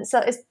 So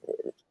it's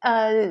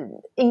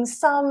in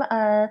some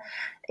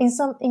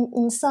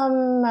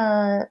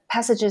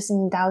passages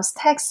in Taoist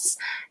texts,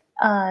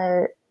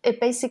 it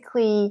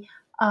basically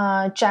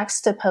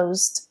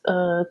juxtaposed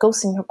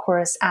ghost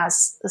intercourse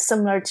as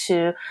similar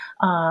to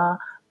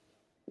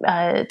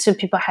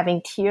people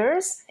having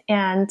tears,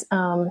 and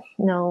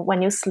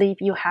when you sleep,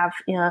 you have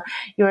your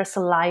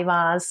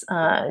salivas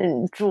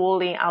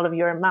drooling out of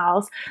your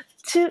mouth,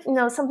 to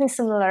something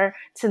similar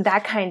to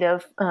that kind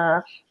of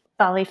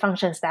bodily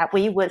functions that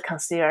we would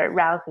consider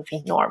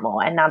relatively normal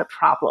and not a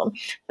problem.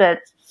 But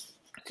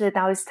to the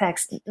Taoist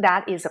text,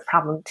 that is a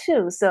problem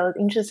too. So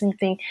the interesting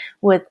thing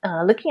with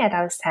looking at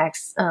Taoist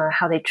texts,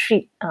 how they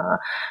treat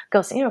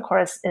ghost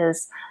intercourse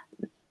is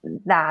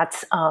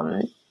that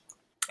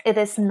it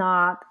is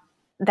not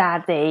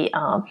that they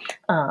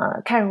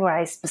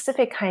categorize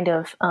specific kind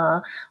of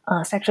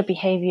sexual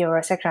behavior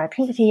or sexual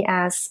activity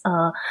as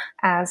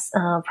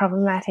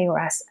problematic or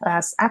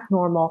as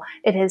abnormal.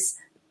 It is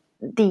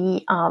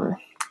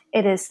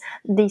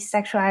the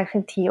sexual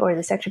activity or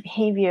the sexual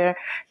behavior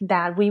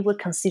that we would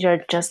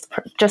consider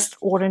just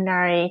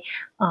ordinary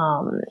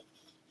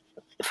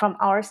from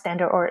our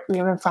standard, or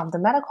even from the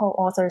medical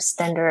author's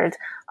standard.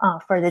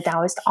 For the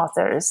Taoist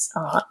authors,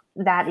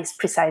 that is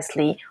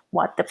precisely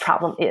what the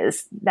problem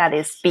is. That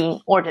is, being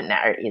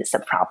ordinary is the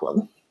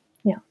problem.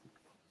 Yeah.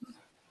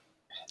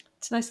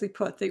 It's nicely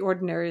put. The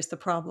ordinary is the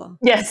problem.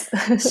 Yes.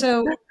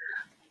 So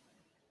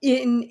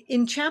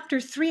in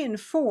chapter 3 and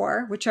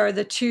 4, which are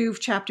the two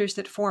chapters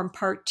that form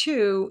part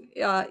 2,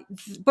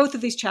 both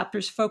of these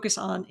chapters focus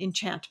on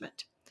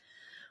enchantment.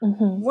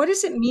 Mm-hmm. What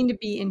does it mean to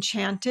be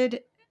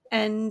enchanted,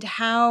 and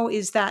how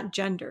is that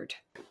gendered?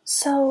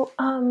 So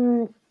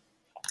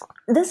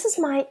this is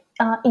my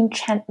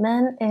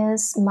enchantment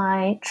is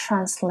my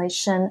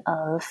translation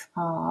of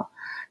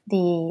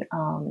the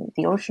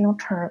original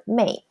term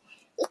 "mei,"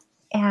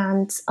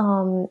 and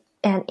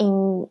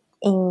in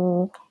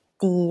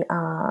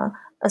the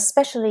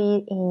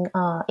especially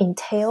in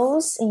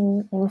tales,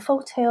 in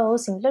folk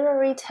tales, in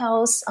literary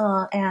tales,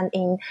 and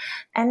in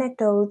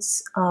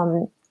anecdotes,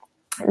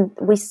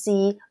 we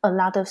see a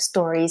lot of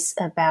stories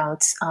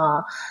about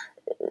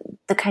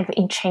the kind of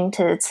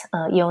enchanted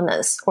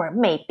illness, or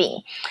魅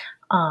病,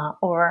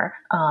 or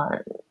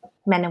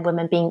men and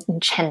women being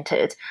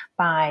enchanted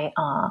by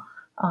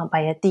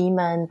a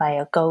demon, by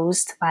a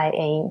ghost, by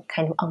a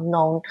kind of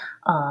unknown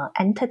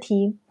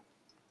entity.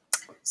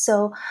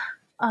 So,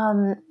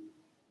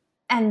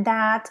 and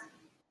that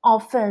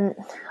often,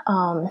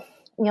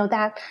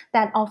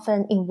 that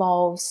often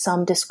involves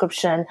some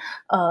description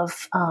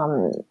of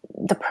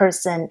the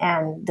person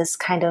and this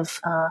kind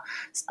of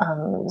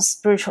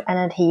spiritual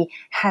entity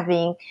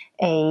having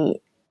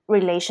a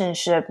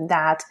relationship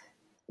that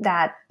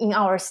in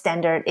our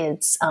standard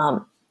it's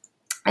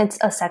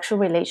a sexual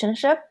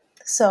relationship.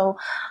 So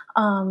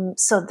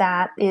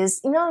that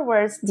is, in other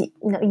words, the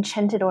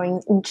enchanted or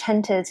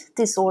enchanted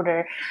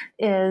disorder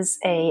is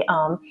a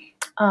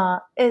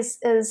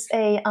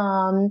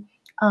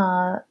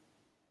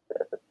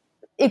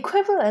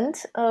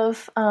equivalent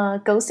of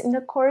ghost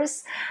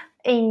intercourse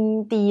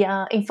in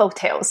folk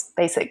tales,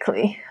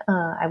 basically.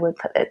 I would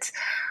put it,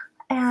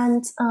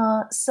 and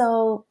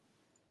so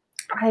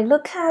I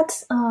look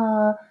at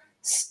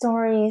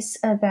stories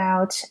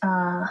about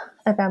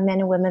men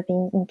and women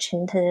being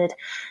enchanted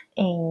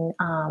in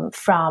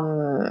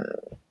from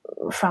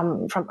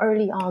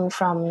early on,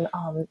 from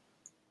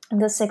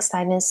the Six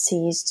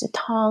Dynasties to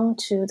Tang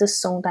to the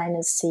Song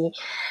Dynasty,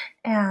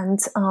 and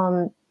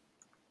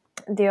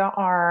there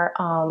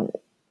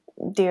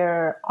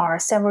are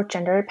several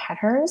gender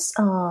patterns.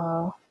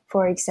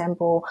 For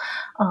example,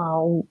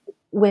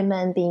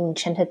 women being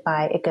enchanted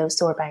by a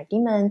ghost or by a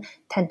demon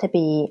tend to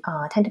be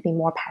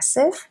more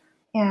passive,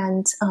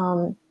 and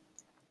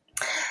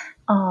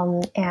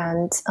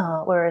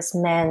whereas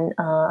men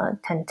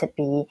tend to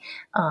be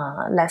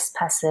less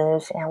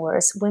passive, and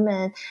whereas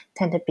women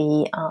tend to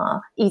be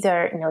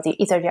either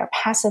they are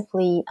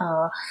passively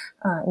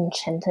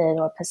enchanted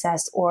or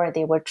possessed, or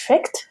they were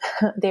tricked,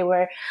 they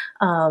were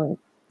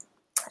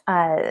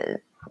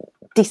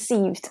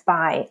deceived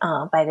by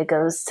the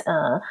ghost.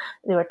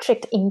 They were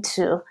tricked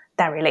into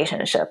that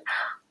relationship.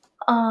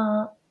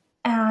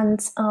 And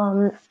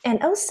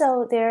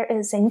also there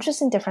is an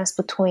interesting difference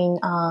between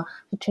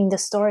the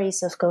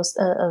stories of ghost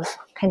of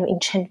kind of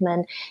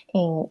enchantment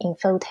in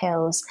folk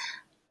tales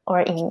or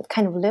in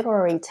kind of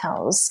literary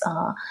tales,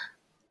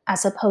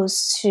 as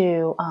opposed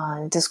to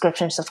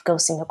descriptions of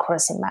ghost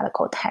intercourse in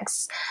medical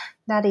texts.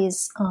 That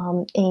is,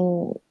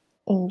 in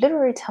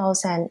literary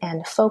tales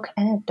and folk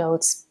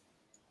anecdotes,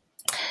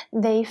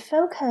 they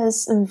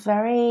focus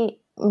very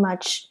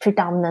much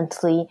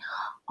predominantly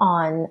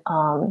on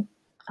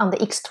the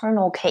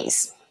external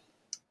case.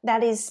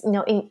 That is,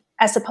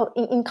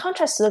 in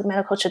contrast to the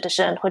medical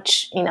tradition,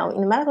 which, in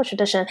the medical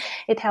tradition,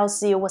 it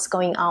tells you what's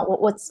going on,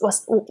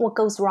 what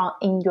goes wrong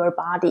in your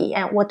body,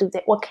 and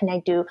what can I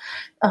do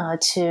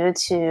to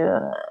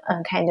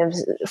kind of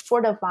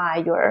fortify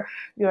your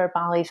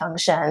bodily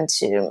function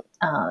to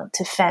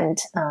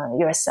defend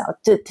yourself,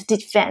 to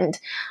defend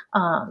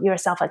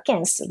yourself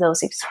against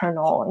those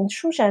external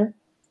intrusion.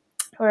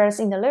 Whereas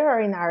in the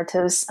literary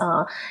narratives,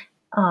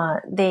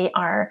 they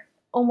are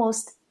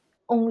almost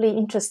only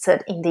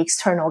interested in the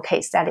external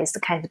case, that is the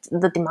kind of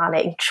the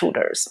demonic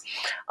intruders.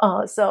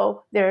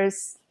 So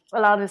there's a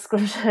lot of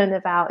description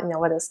about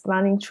what is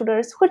demonic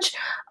intruders, which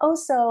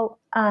also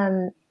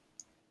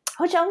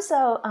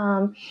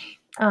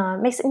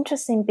makes it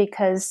interesting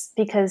because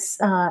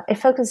it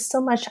focuses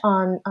so much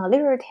on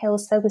literary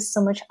tales, focus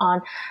so much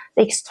on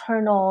the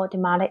external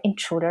demonic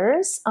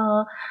intruders.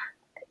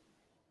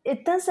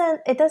 It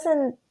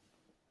doesn't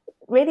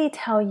really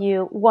tell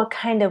you what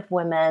kind of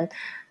women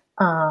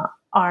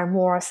are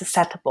more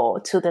susceptible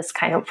to this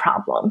kind of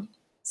problem.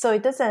 So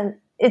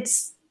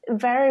it's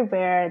very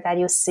rare that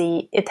you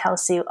see it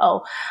tells you,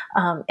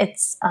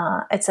 it's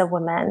a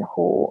woman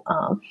who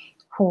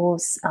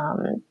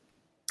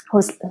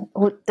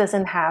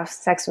doesn't have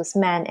sex with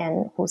men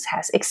and who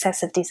has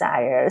excessive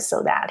desire,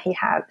 so that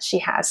she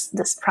has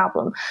this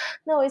problem.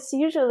 No, it's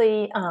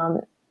usually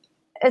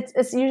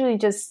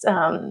just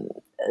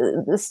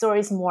the story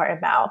is more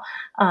about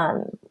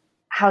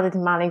how the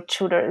demonic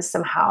intruders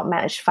somehow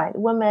manage to find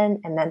women,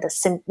 and then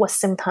what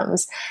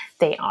symptoms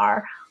they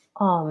are.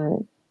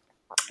 And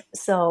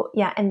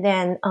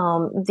then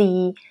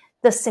the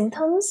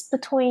symptoms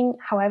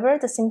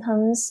the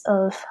symptoms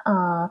of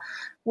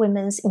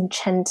women's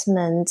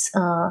enchantment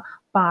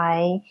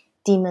by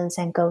demons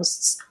and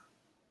ghosts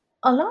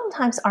a lot of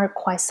times are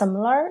quite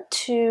similar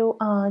to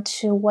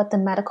what the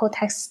medical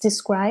texts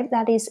describe.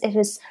 That is, it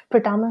is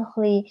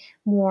predominantly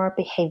more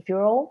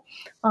behavioral.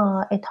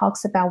 It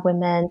talks about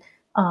women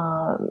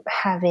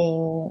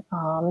having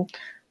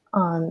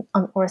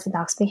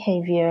unorthodox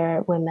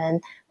behavior,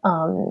 women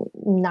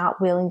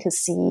not willing to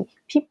see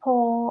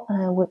people,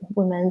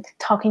 women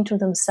talking to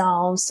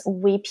themselves,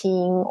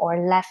 weeping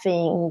or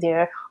laughing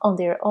on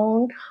their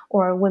own,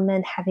 or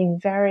women having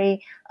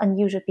very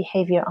unusual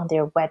behavior on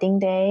their wedding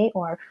day,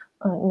 or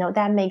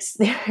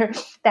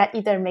that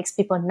either makes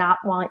people not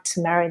want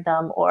to marry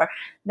them or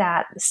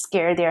that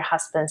scare their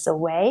husbands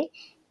away.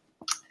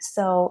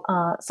 So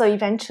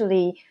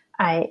eventually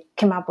I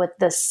came up with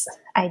this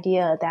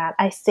idea that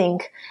I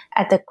think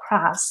at the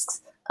crux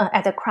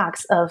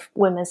of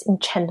women's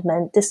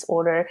enchantment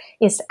disorder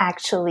is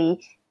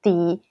actually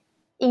the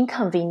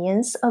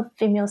inconvenience of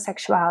female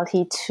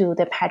sexuality to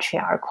the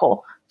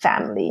patriarchal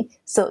family.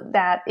 So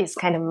that is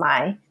kind of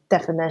my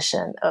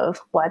definition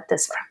of what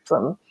this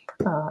problem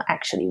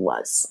actually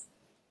was.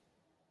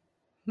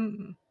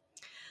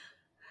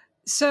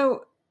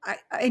 So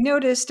I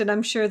noticed, and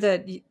I'm sure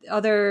that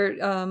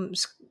other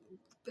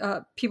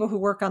people who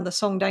work on the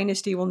Song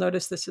Dynasty will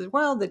notice this as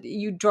well, that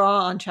you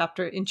draw on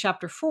in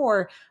chapter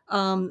 4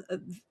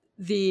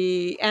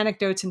 the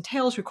anecdotes and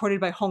tales recorded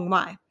by Hong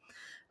Mai.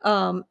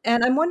 And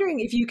I'm wondering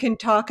if you can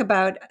talk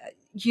about,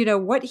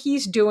 what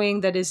he's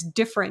doing that is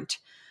different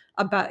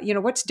about,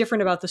 what's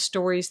different about the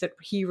stories that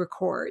he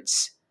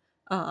records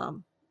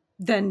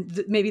than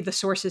maybe the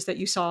sources that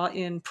you saw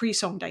in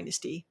pre-Song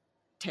Dynasty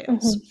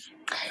tales.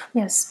 Mm-hmm.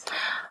 Yes.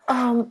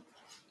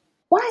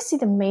 What I see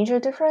the major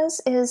difference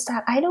is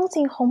that I don't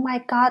think Hong Mai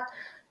got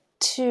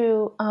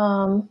to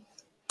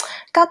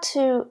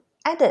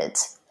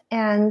edit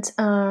and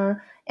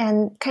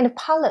kind of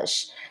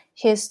polish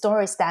his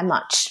stories that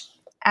much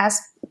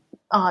as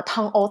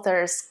Tang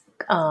authors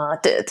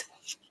did.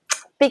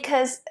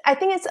 Because I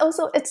think it's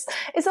also a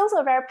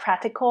very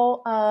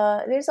practical.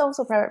 There's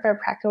also a very, very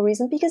practical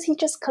reason, because he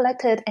just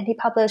collected and he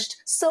published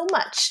so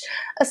much,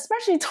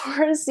 especially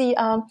towards the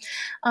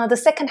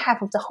second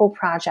half of the whole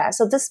project.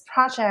 So this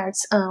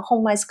project,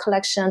 Hong Mai's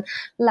collection,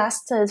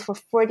 lasted for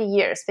 40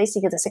 years,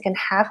 basically the second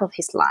half of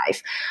his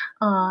life,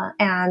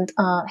 and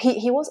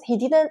he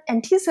didn't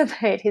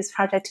anticipate his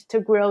project to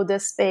grow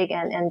this big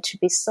and to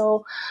be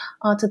so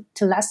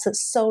to last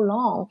so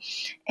long,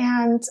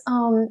 and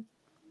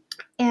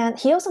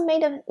he also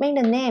made a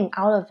name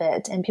out of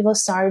it, and people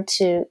started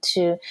to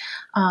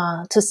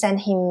send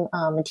him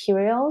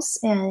materials,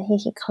 and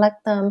he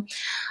collect them.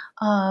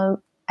 I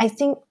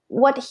think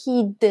what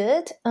he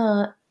did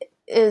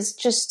is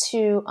just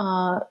to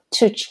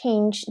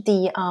change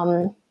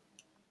the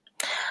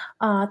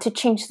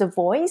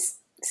voice.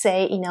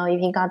 Say,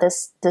 if he got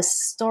this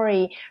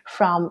story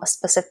from a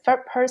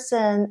specific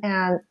person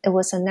and it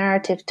was a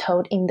narrative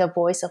told in the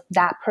voice of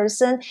that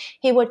person,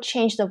 he would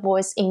change the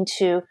voice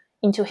into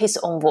his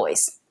own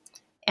voice.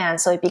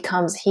 And so it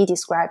becomes, he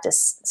described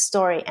this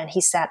story and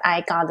he said,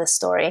 I got the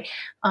story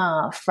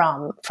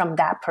from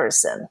that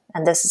person.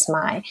 And this is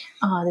my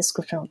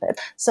description of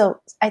it. So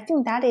I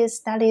think that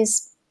is the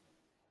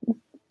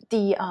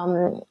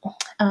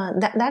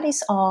that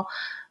is all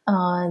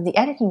the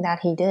editing that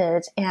he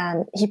did.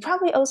 And he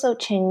probably also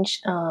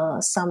changed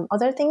some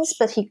other things,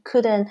 but he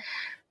couldn't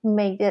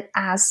make it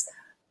as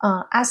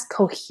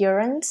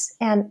coherent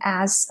and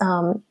as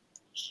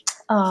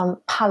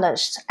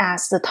polished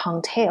as the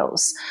Tang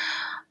tales.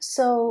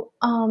 So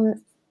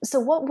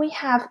what we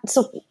have is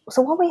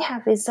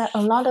that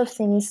a lot of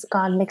things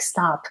got mixed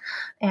up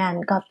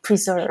and got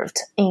preserved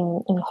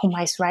in Hong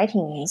Mai's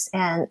writings.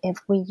 And if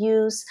we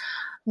use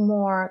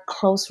more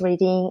close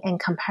reading and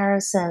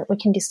comparison, we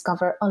can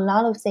discover a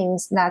lot of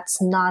things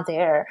that's not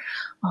there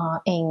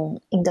in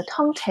the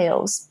Tang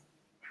tales.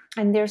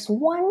 And there's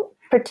one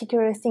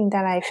particular thing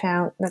that I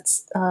found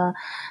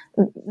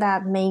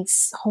that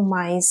makes Hong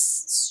Mai's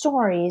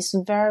stories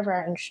very,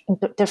 very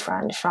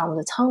different from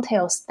the Tang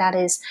tales. That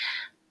is,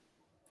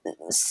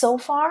 so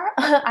far,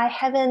 I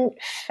haven't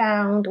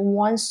found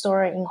one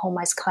story in Hong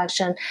Mai's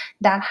collection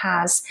that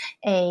has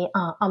a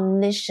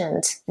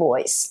omniscient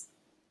voice.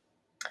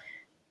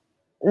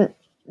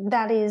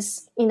 That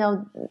is,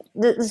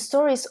 the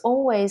story is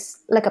always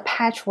like a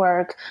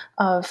patchwork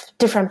of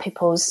different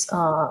people's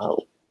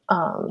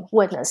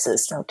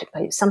witnesses.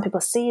 Some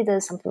people see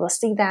this, some people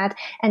see that,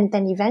 and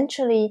then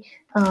eventually,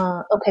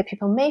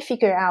 people may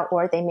figure out,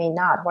 or they may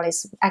not, what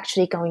is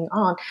actually going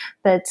on.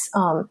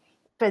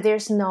 But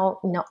there's no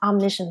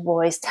omniscient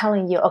voice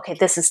telling you, okay,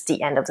 this is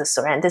the end of the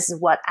story, and this is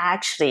what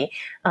actually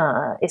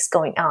is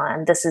going on,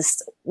 and this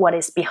is what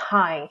is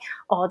behind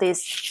all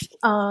this.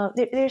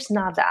 There's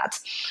not that.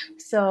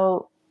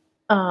 So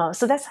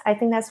I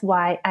think that's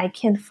why I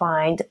can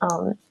find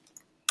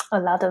a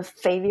lot of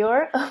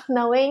failure of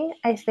knowing,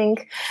 I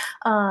think,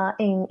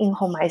 in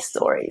Hong Mai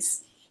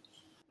stories.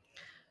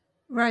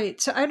 Right.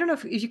 So I don't know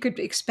if you could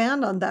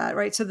expand on that,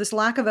 right? So this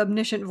lack of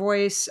omniscient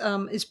voice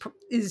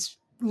is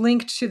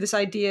linked to this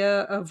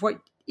idea of what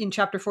in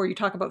chapter 4 you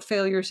talk about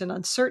failures and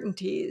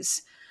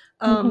uncertainties.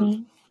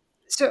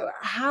 So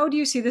how do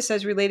you see this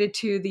as related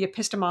to the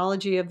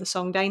epistemology of the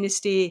Song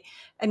Dynasty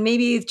and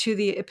maybe to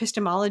the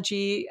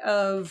epistemology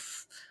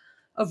of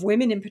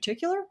women in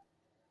particular?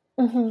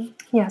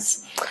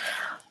 Yes.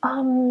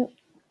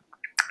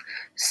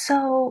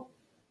 So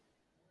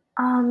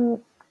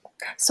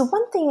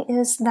one thing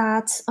is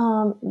that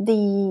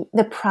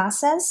the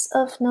process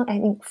of I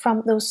think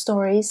from those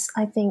stories,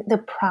 I think the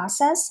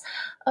process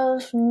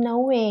of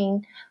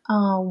knowing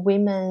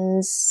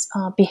women's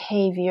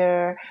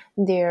behavior,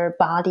 their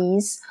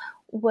bodies,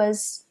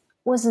 was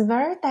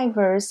very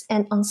diverse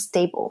and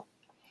unstable.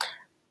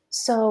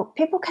 So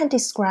people can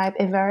describe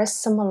a very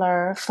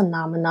similar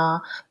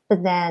phenomena,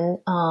 but then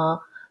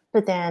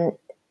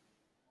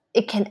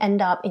it can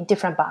end up in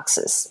different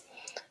boxes.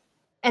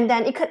 And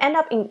then it could end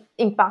up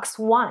in box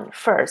 1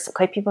 first.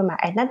 Okay, people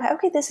might identify,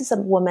 okay, this is a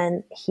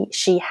woman.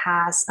 She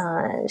has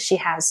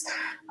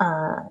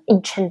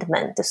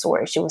enchantment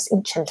disorder. She was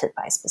enchanted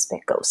by a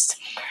specific ghost.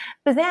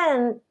 But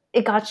then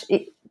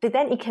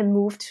it can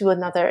move to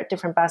another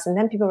different box, and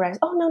then people realize,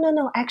 oh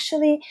no,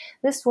 actually,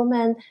 this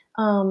woman,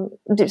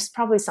 there's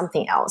probably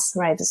something else,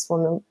 right? This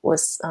woman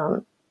was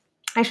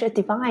actually a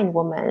divine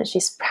woman.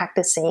 She's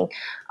practicing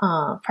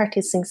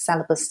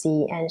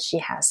celibacy, and she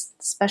has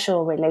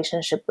special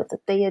relationship with the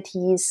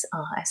deities,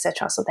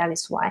 etc. So that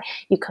is why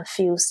you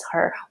confused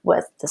her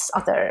with this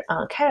other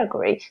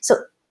category.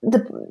 So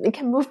it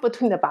can move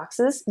between the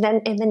boxes,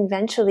 and then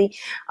eventually,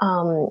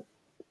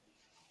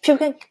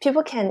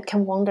 people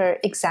can wonder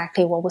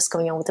exactly what was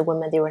going on with the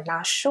women. They were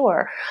not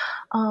sure,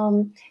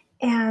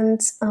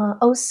 and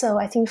also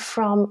I think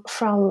from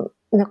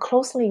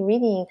closely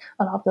reading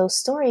a lot of those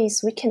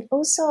stories, we can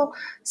also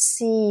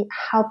see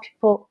how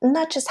people,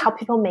 not just how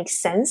people make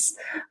sense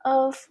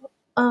of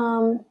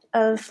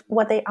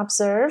what they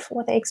observe,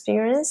 what they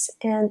experience,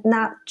 and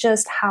not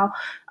just how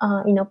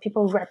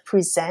people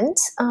represent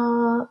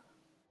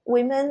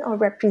women or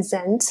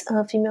represent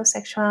female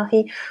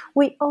sexuality.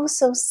 We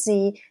also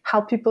see how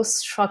people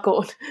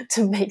struggled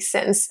to make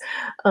sense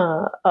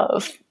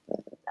of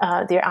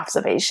their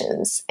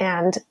observations,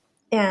 and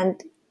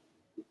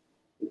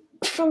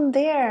from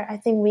there, I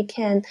think we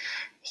can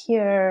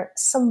hear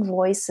some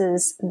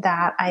voices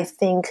that I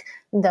think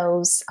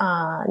those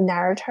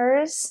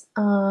narrators,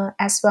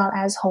 as well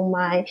as Hong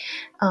Mai,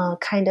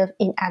 kind of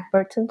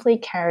inadvertently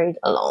carried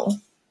along.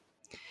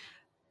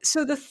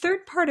 So the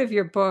third part of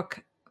your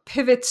book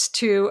pivots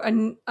to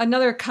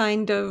another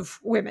kind of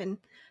women.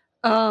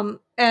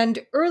 And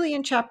early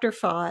in chapter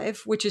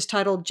 5, which is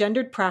titled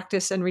Gendered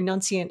Practice and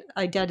Renunciant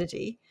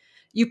Identity,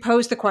 you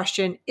pose the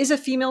question, is a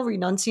female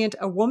renunciant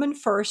a woman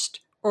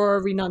first or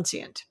a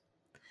renunciant?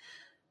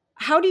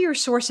 How do your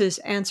sources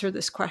answer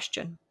this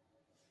question?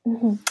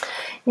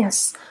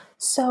 Yes.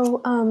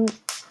 So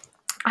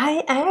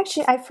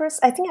I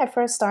first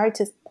started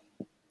to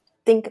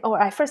think,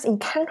 or I first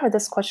encountered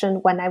this question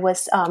when I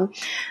was in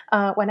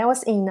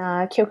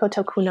Kyoko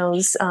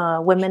Tokuno's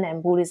Women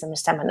and Buddhism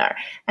seminar.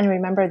 And I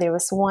remember there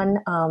was one.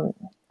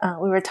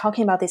 We were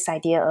talking about this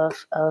idea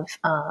of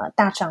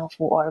Da Zhangfu,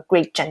 or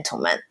great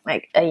gentleman.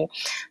 Like a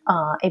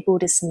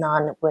Buddhist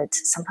nun would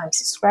sometimes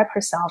describe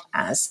herself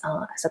as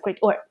a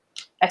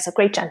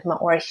great gentleman,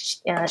 or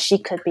she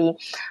could be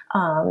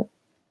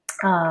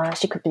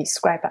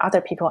described by other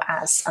people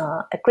as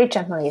a great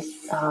gentleman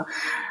if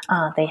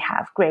they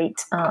have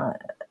great.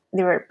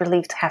 They were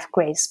believed to have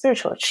great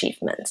spiritual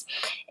achievements.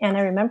 And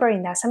I remember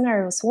in that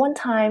seminar, it was one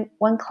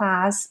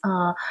class,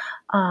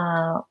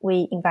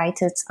 we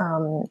invited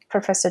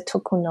Professor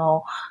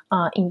Tokuno,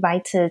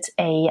 invited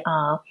a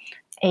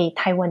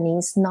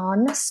Taiwanese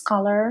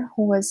non-scholar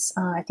who was,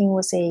 I think,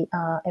 was a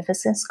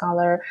visiting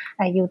scholar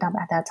at UW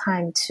at that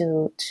time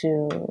to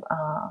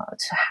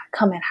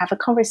come and have a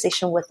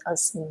conversation with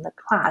us in the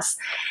class.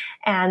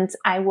 And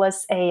I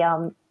was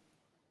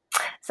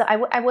So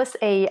I was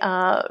a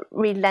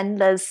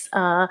relentless,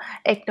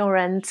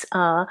 ignorant,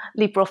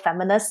 liberal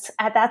feminist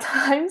at that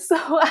time. So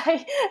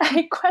I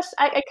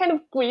kind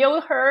of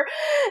grilled her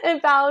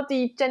about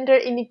the gender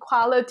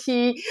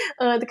inequality,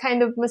 the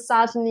kind of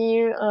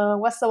misogyny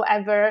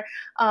whatsoever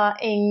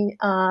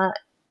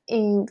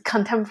in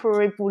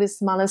contemporary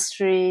Buddhist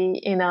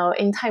monastery,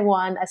 in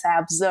Taiwan, as I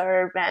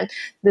observe, and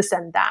this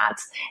and that.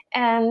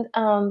 And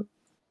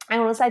I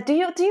was like, do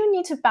you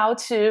need to bow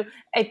to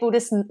a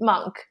Buddhist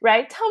monk,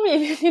 right? Tell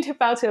me if you need to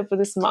bow to a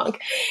Buddhist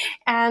monk.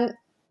 And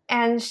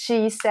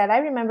she said, I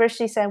remember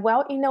she said,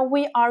 well,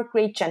 we are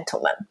great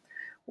gentlemen.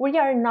 We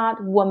are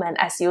not women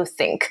as you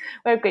think.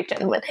 We're great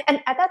gentlemen. And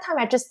at that time,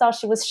 I just thought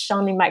she was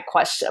shunning my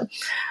question.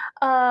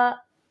 And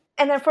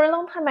then for a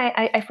long time,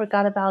 I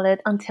forgot about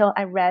it until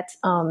I read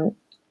Nirmala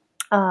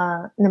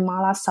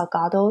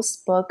Salgado's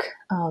book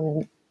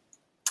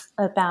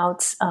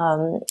about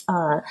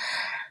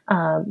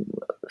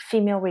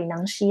female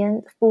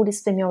renunciant,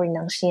 Buddhist female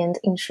renunciant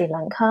in Sri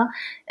Lanka,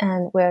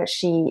 and where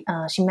she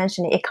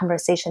mentioned a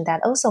conversation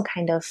that also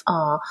kind of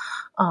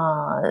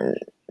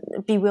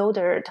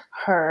bewildered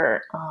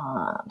her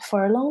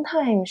for a long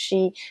time.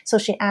 She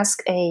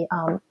asked a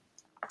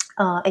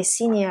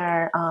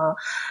senior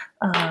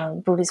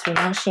Buddhist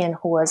renunciant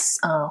who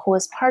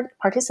was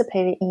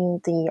participating in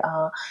the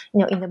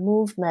in the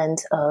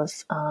movement of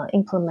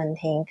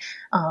implementing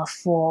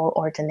full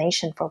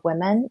ordination for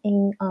women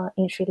in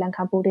Sri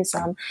Lanka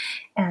Buddhism,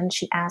 and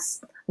she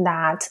asked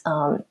that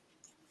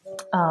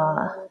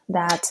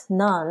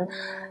nun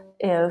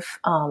if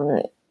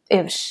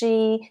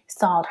she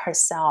thought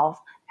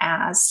herself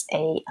as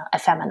a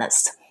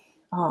feminist,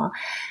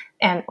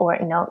 and or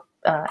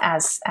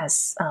as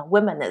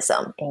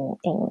womanism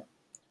in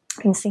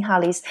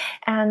Sinhalese,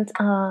 and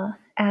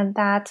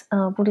that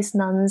Buddhist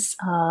nun's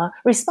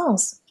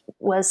response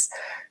was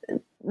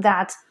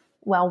that,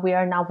 well, we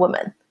are not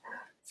women.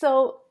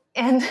 So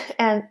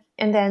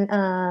and then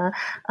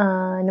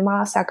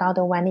Nirmala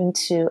Salgado went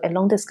into a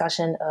long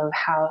discussion of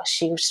how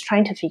she was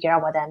trying to figure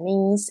out what that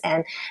means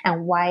and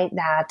why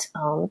that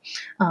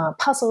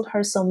puzzled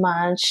her so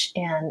much,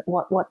 and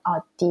what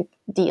are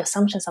the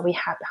assumptions that we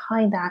have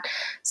behind that.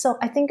 So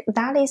I think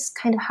that is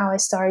kind of how I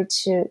started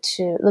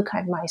to look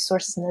at my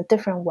sources in a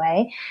different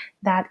way.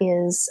 That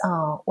is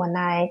when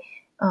I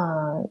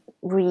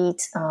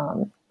read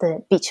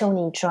the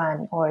Bichoni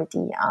Zhuan, or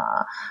the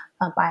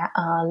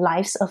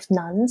Lives of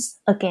Nuns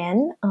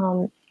again,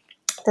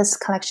 this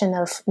collection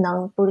of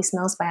Buddhist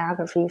nuns'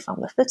 biography from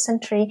the 5th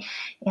century.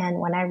 And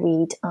when I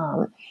read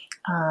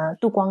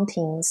Du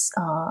Guangting's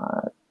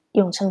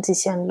Yongcheng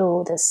Jixian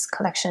Lu, this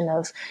collection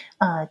of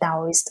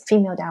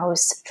female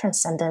Taoist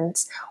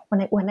transcendents,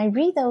 when I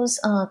read those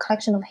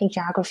collection of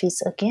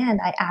hagiographies again,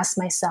 I ask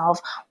myself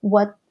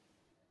what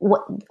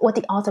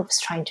the author was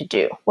trying to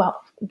do. Well,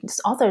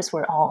 these authors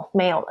were all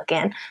male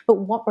again, but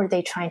what were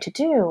they trying to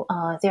do?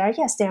 They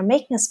are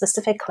making a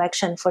specific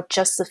collection for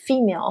just the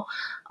female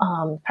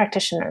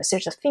practitioners.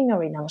 There's the female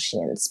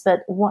renunciants,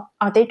 but what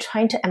are they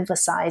trying to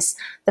emphasize?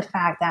 The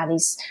fact that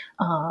these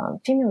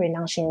female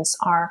renunciants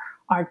are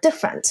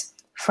different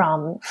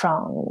from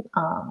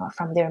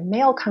their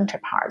male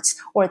counterparts,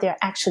 or they're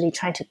actually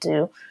trying to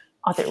do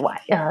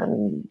otherwise,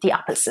 the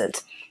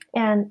opposite.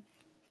 And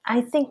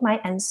I think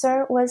my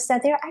answer was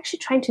that they're actually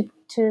trying to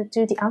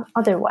do the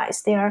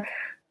otherwise. They are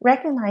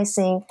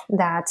recognizing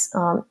that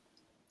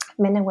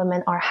men and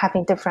women are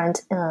having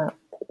different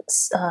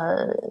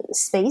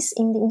space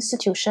in the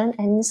institution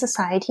and in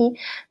society,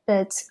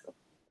 but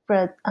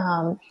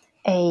a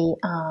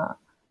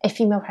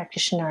female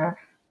practitioner,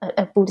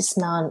 a Buddhist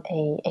nun,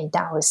 a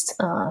Taoist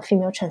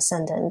female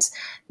transcendent,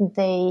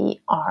 they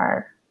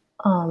are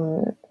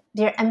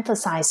they're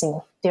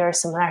emphasizing their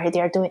similarity.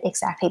 They're doing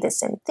exactly the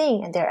same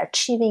thing, and they're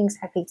achieving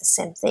exactly the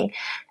same thing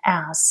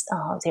as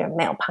their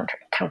male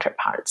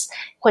counterparts,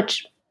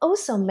 which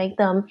also make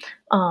them,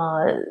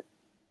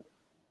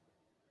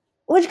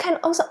 which can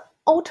also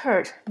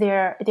alter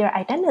their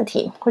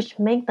identity, which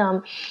make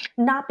them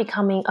not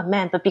becoming a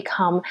man, but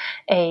become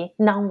a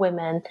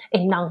non-woman,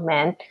 a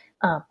non-man,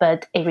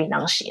 but a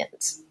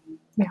renunciant.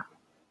 Yeah.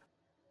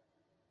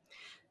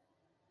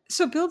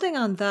 So building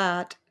on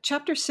that,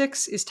 Chapter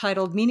 6 is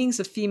titled Meanings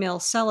of Female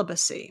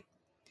Celibacy.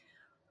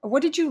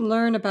 What did you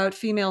learn about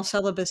female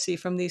celibacy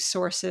from these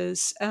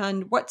sources,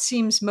 and what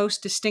seems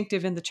most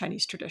distinctive in the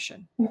Chinese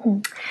tradition? Mm-hmm.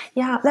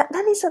 Yeah,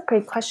 that is a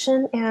great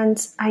question,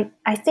 and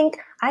I think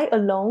I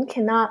alone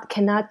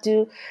cannot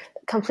do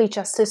complete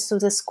justice to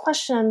this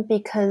question,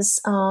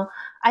 because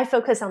I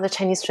focus on the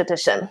Chinese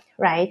tradition,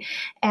 right?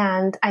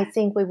 And I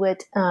think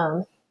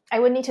I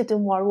would need to do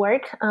more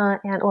work,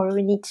 or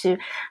we need to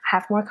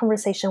have more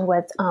conversation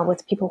with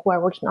people who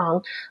are working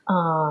on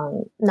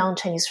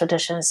non-Chinese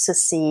traditions to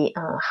see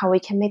how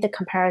we can make the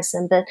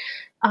comparison. But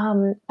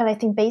I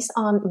think based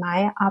on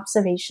my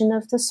observation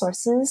of the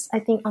sources, I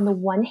think on the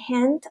one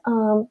hand,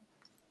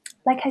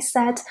 like I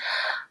said,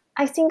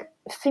 I think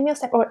female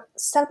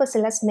celibacy,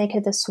 let's make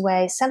it this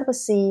way,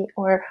 celibacy,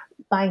 or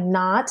by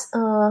not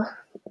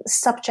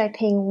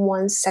subjecting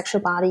one's sexual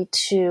body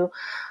to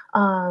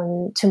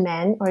to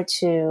men or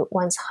to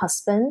one's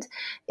husband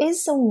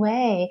is a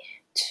way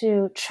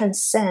to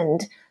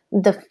transcend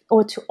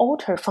or to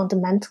alter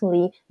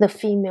fundamentally the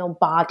female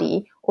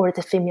body or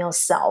the female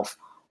self,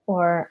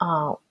 or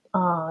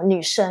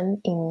女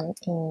生 in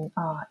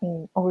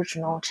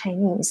original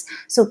Chinese.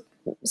 So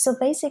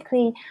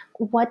basically,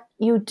 what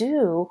you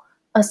do,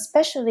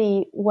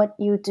 especially what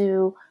you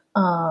do,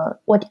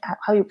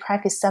 how you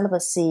practice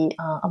celibacy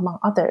among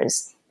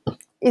others,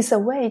 is a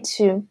way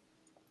to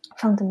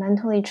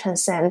fundamentally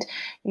transcend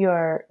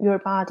your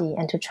body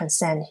and to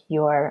transcend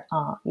your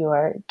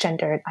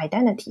gendered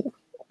identity.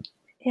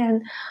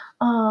 And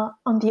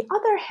on the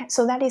other hand,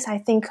 so that is, I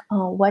think,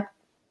 what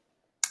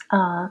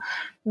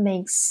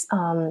makes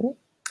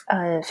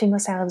female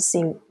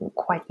celibacy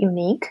quite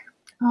unique,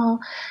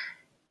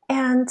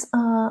 and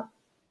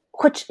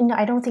which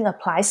I don't think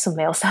applies to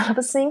male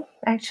celibacy,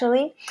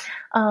 actually,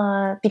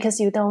 because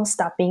you don't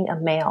stop being a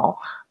male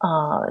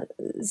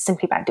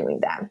simply by doing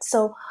that.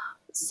 So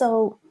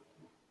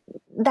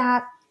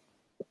that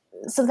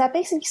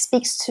basically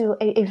speaks to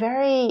a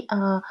very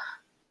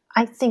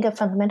I think a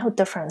fundamental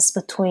difference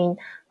between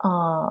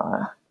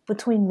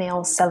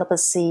male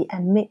celibacy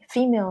and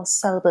female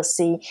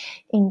celibacy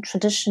in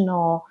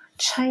traditional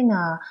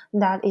China.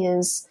 That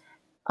is,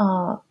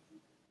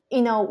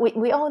 we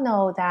all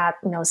know that,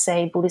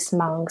 say Buddhist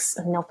monks,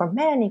 for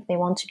men, if they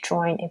want to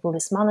join a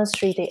Buddhist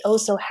monastery, they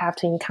also have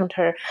to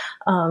encounter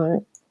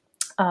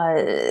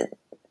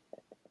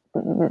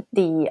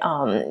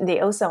they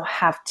also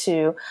have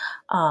to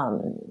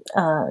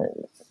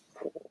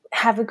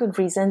have a good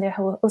reason. They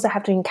also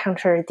have to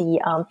encounter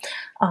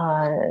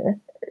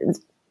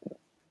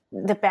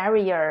the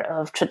barrier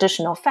of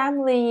traditional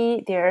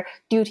family, their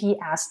duty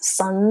as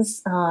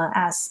sons,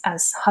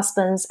 as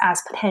husbands,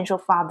 as potential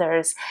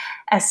fathers,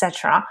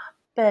 etc.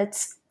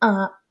 But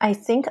I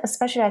think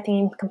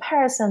in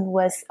comparison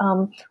with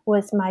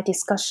my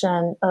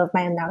discussion of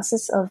my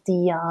analysis of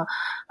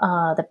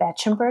the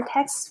Bedchamber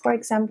texts, for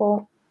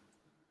example,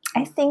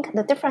 I think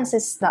the difference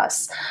is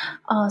thus: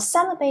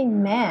 celibate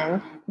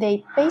men,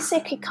 they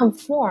basically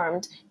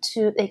conformed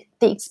to the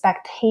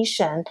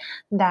expectation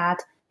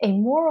that a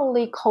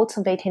morally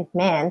cultivated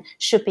man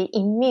should be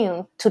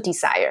immune to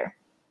desire.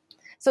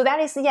 So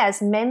that is,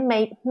 yes, men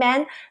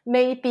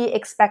may be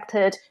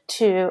expected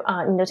to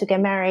to get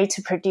married,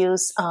 to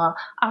produce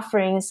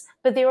offerings,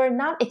 but they were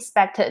not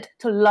expected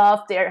to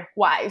love their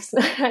wives.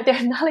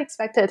 They're not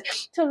expected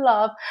to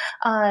love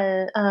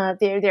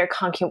their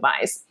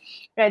concubines.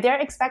 Right? They're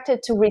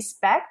expected to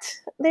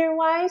respect their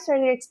wives, or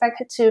they're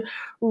expected to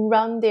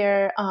run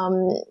their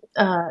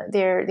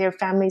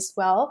families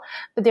well,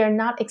 but they're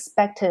not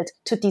expected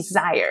to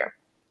desire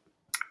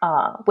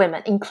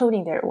women,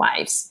 including their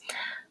wives.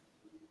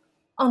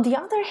 On the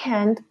other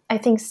hand, I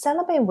think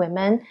celibate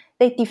women,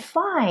 they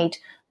defied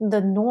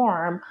the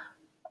norm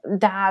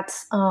that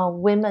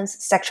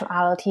women's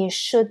sexuality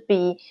should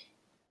be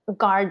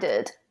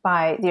guarded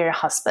by their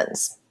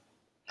husbands.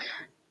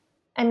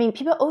 I mean,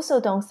 people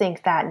also don't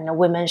think that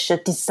women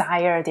should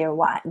desire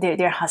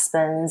their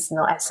husbands,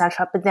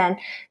 etc. But then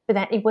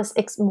it was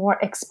more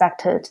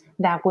expected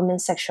that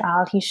women's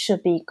sexuality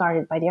should be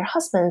guarded by their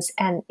husbands,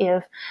 and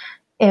if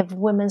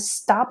women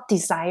stop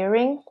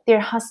desiring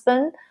their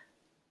husband,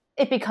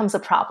 it becomes a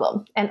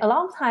problem. And a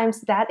lot of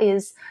times that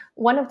is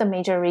one of the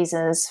major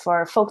reasons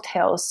for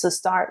folktales to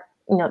start,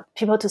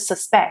 people to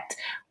suspect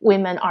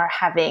women are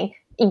having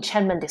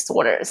enchantment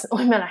disorders,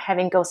 women are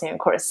having ghost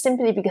intercourse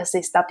simply because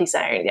they stop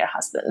desiring their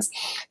husbands.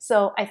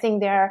 So I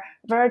think there are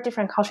very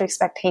different cultural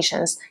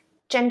expectations,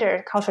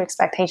 gender cultural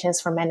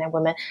expectations for men and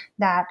women,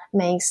 that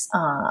makes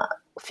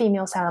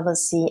female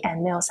celibacy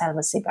and male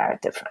celibacy very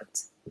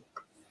different.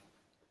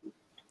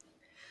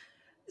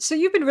 So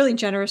you've been really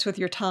generous with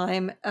your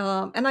time,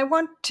 and I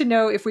want to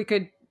know if I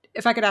could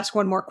ask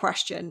one more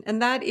question,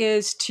 and that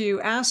is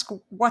to ask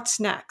what's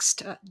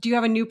next. Do you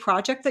have a new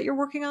project that you're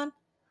working on?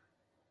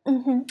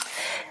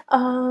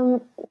 Mm-hmm.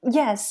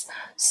 Yes.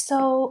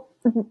 So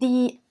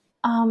the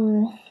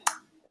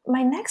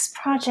my next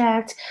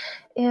project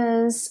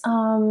is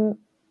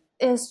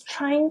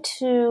trying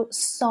to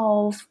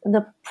solve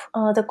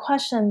the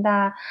question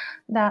that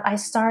I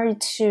started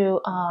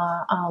to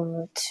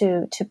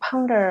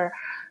ponder,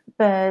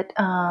 but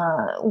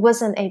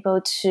wasn't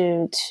able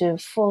to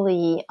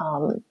fully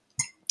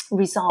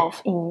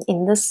resolve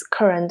in this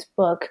current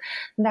book.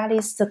 That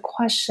is the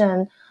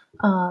question,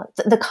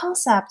 the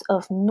concept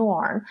of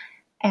norm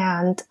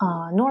and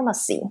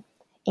normacy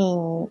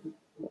in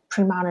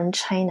pre-modern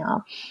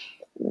China.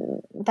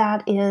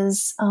 That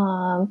is,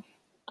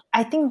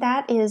 I think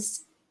that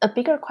is a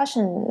bigger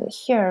question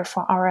here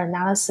for our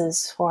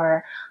analysis,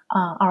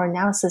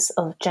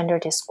 of gender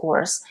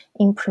discourse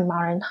in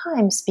pre-modern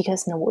times,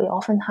 because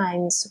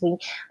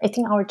I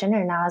think our gender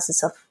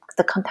analysis of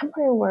the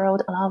contemporary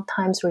world a lot of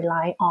times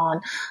rely on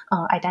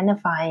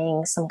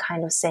identifying some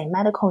kind of, say,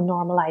 medical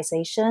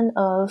normalization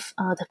of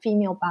the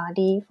female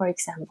body, for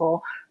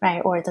example,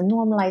 right, or the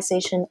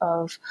normalization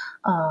of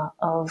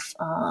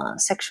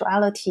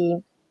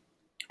sexuality,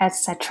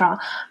 etc.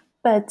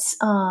 but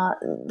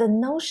the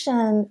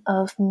notion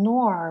of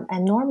norm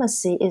and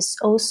normacy is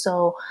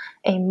also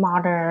a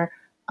modern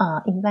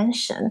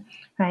invention,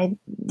 right?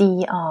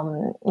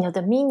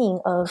 The meaning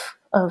of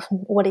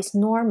what is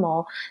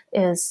normal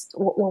is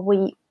what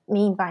we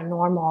mean by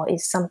normal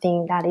is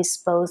something that is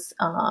both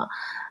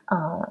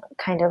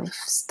kind of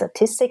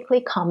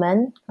statistically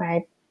common,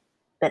 right?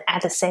 But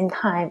at the same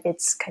time,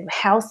 it's kind of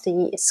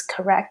healthy, it's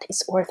correct,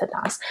 it's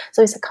orthodox.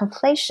 So it's a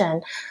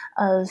conflation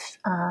of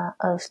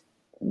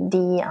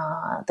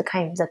the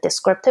kind of the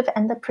descriptive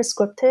and the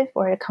prescriptive,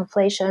 or a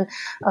conflation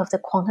of the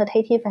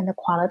quantitative and the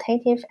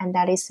qualitative, and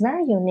that is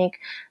very unique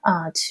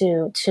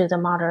to the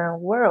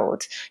modern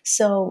world.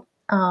 So.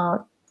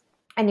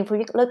 And if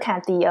we look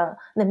at the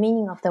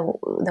meaning of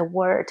the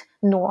word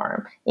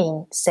norm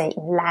in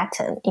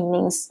Latin, it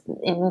means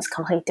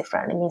completely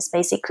different. It means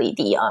basically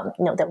the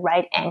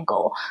right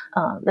angle,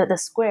 the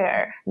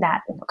square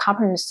that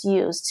carpenters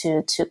use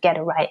to get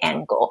a right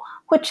angle,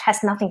 which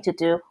has nothing to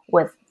do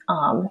with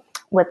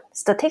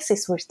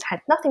statistics, which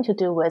had nothing to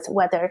do with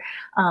whether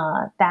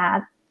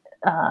that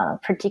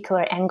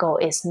particular angle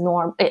is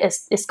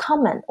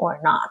common or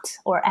not,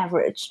 or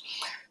average.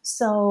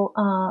 So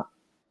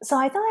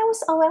I thought it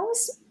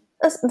was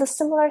the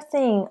similar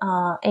thing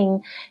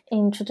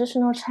in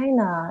traditional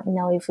China.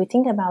 If we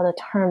think about the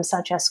terms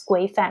such as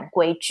规范,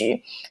 规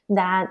矩,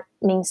 that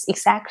means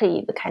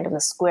exactly the kind of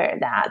the square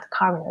that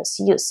carpenters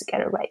use to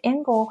get a right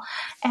angle.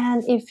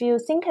 And if you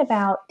think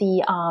about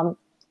the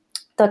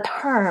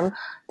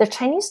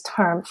Chinese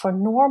term for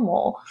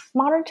normal,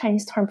 modern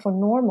Chinese term for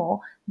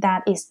normal,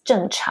 that is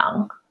正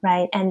常,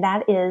 right? And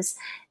that is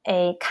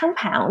a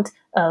compound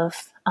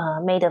of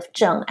made of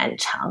正 and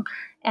常.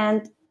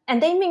 And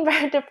they mean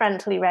very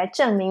differently, right?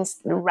 正 means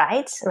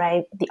right,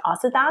 the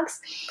orthodox,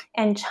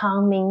 and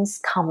常 means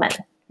common,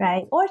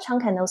 right? Or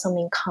常 can also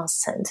mean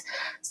constant.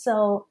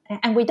 So,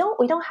 and we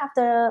don't have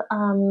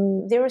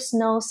there is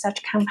no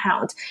such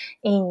compound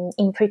in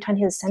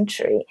pre-20th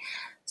century.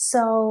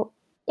 So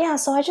yeah,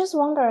 so I just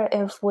wonder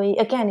if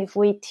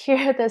we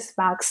tear this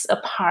box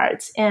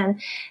apart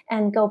and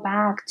go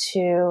back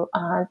to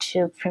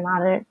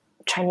pre-modern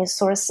Chinese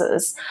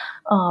sources,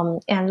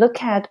 and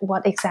look at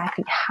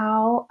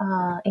how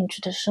in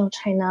traditional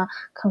China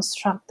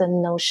construct the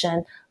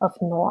notion of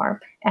norm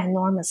and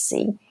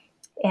normacy,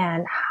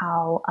 and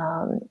how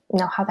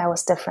that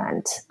was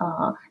different,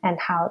 and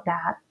how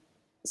that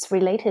is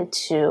related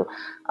to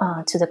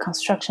the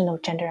construction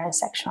of gender and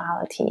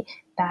sexuality.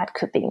 That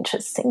could be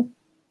interesting.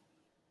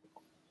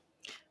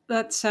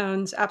 That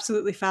sounds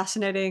absolutely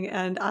fascinating,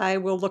 and I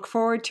will look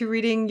forward to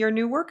reading your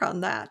new work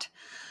on that.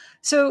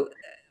 So,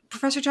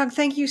 Professor Chung,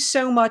 thank you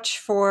so much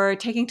for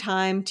taking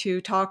time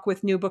to talk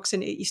with New Books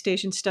in East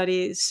Asian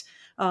Studies.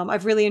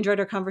 I've really enjoyed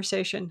our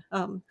conversation.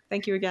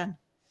 Thank you again.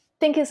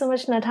 Thank you so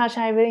much, Natasha.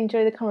 I really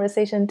enjoyed the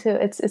conversation too.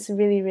 It's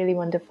really, really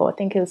wonderful.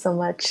 Thank you so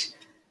much.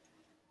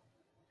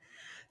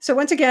 So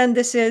once again,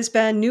 this has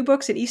been New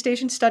Books in East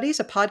Asian Studies,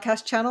 a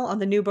podcast channel on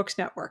the New Books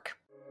Network.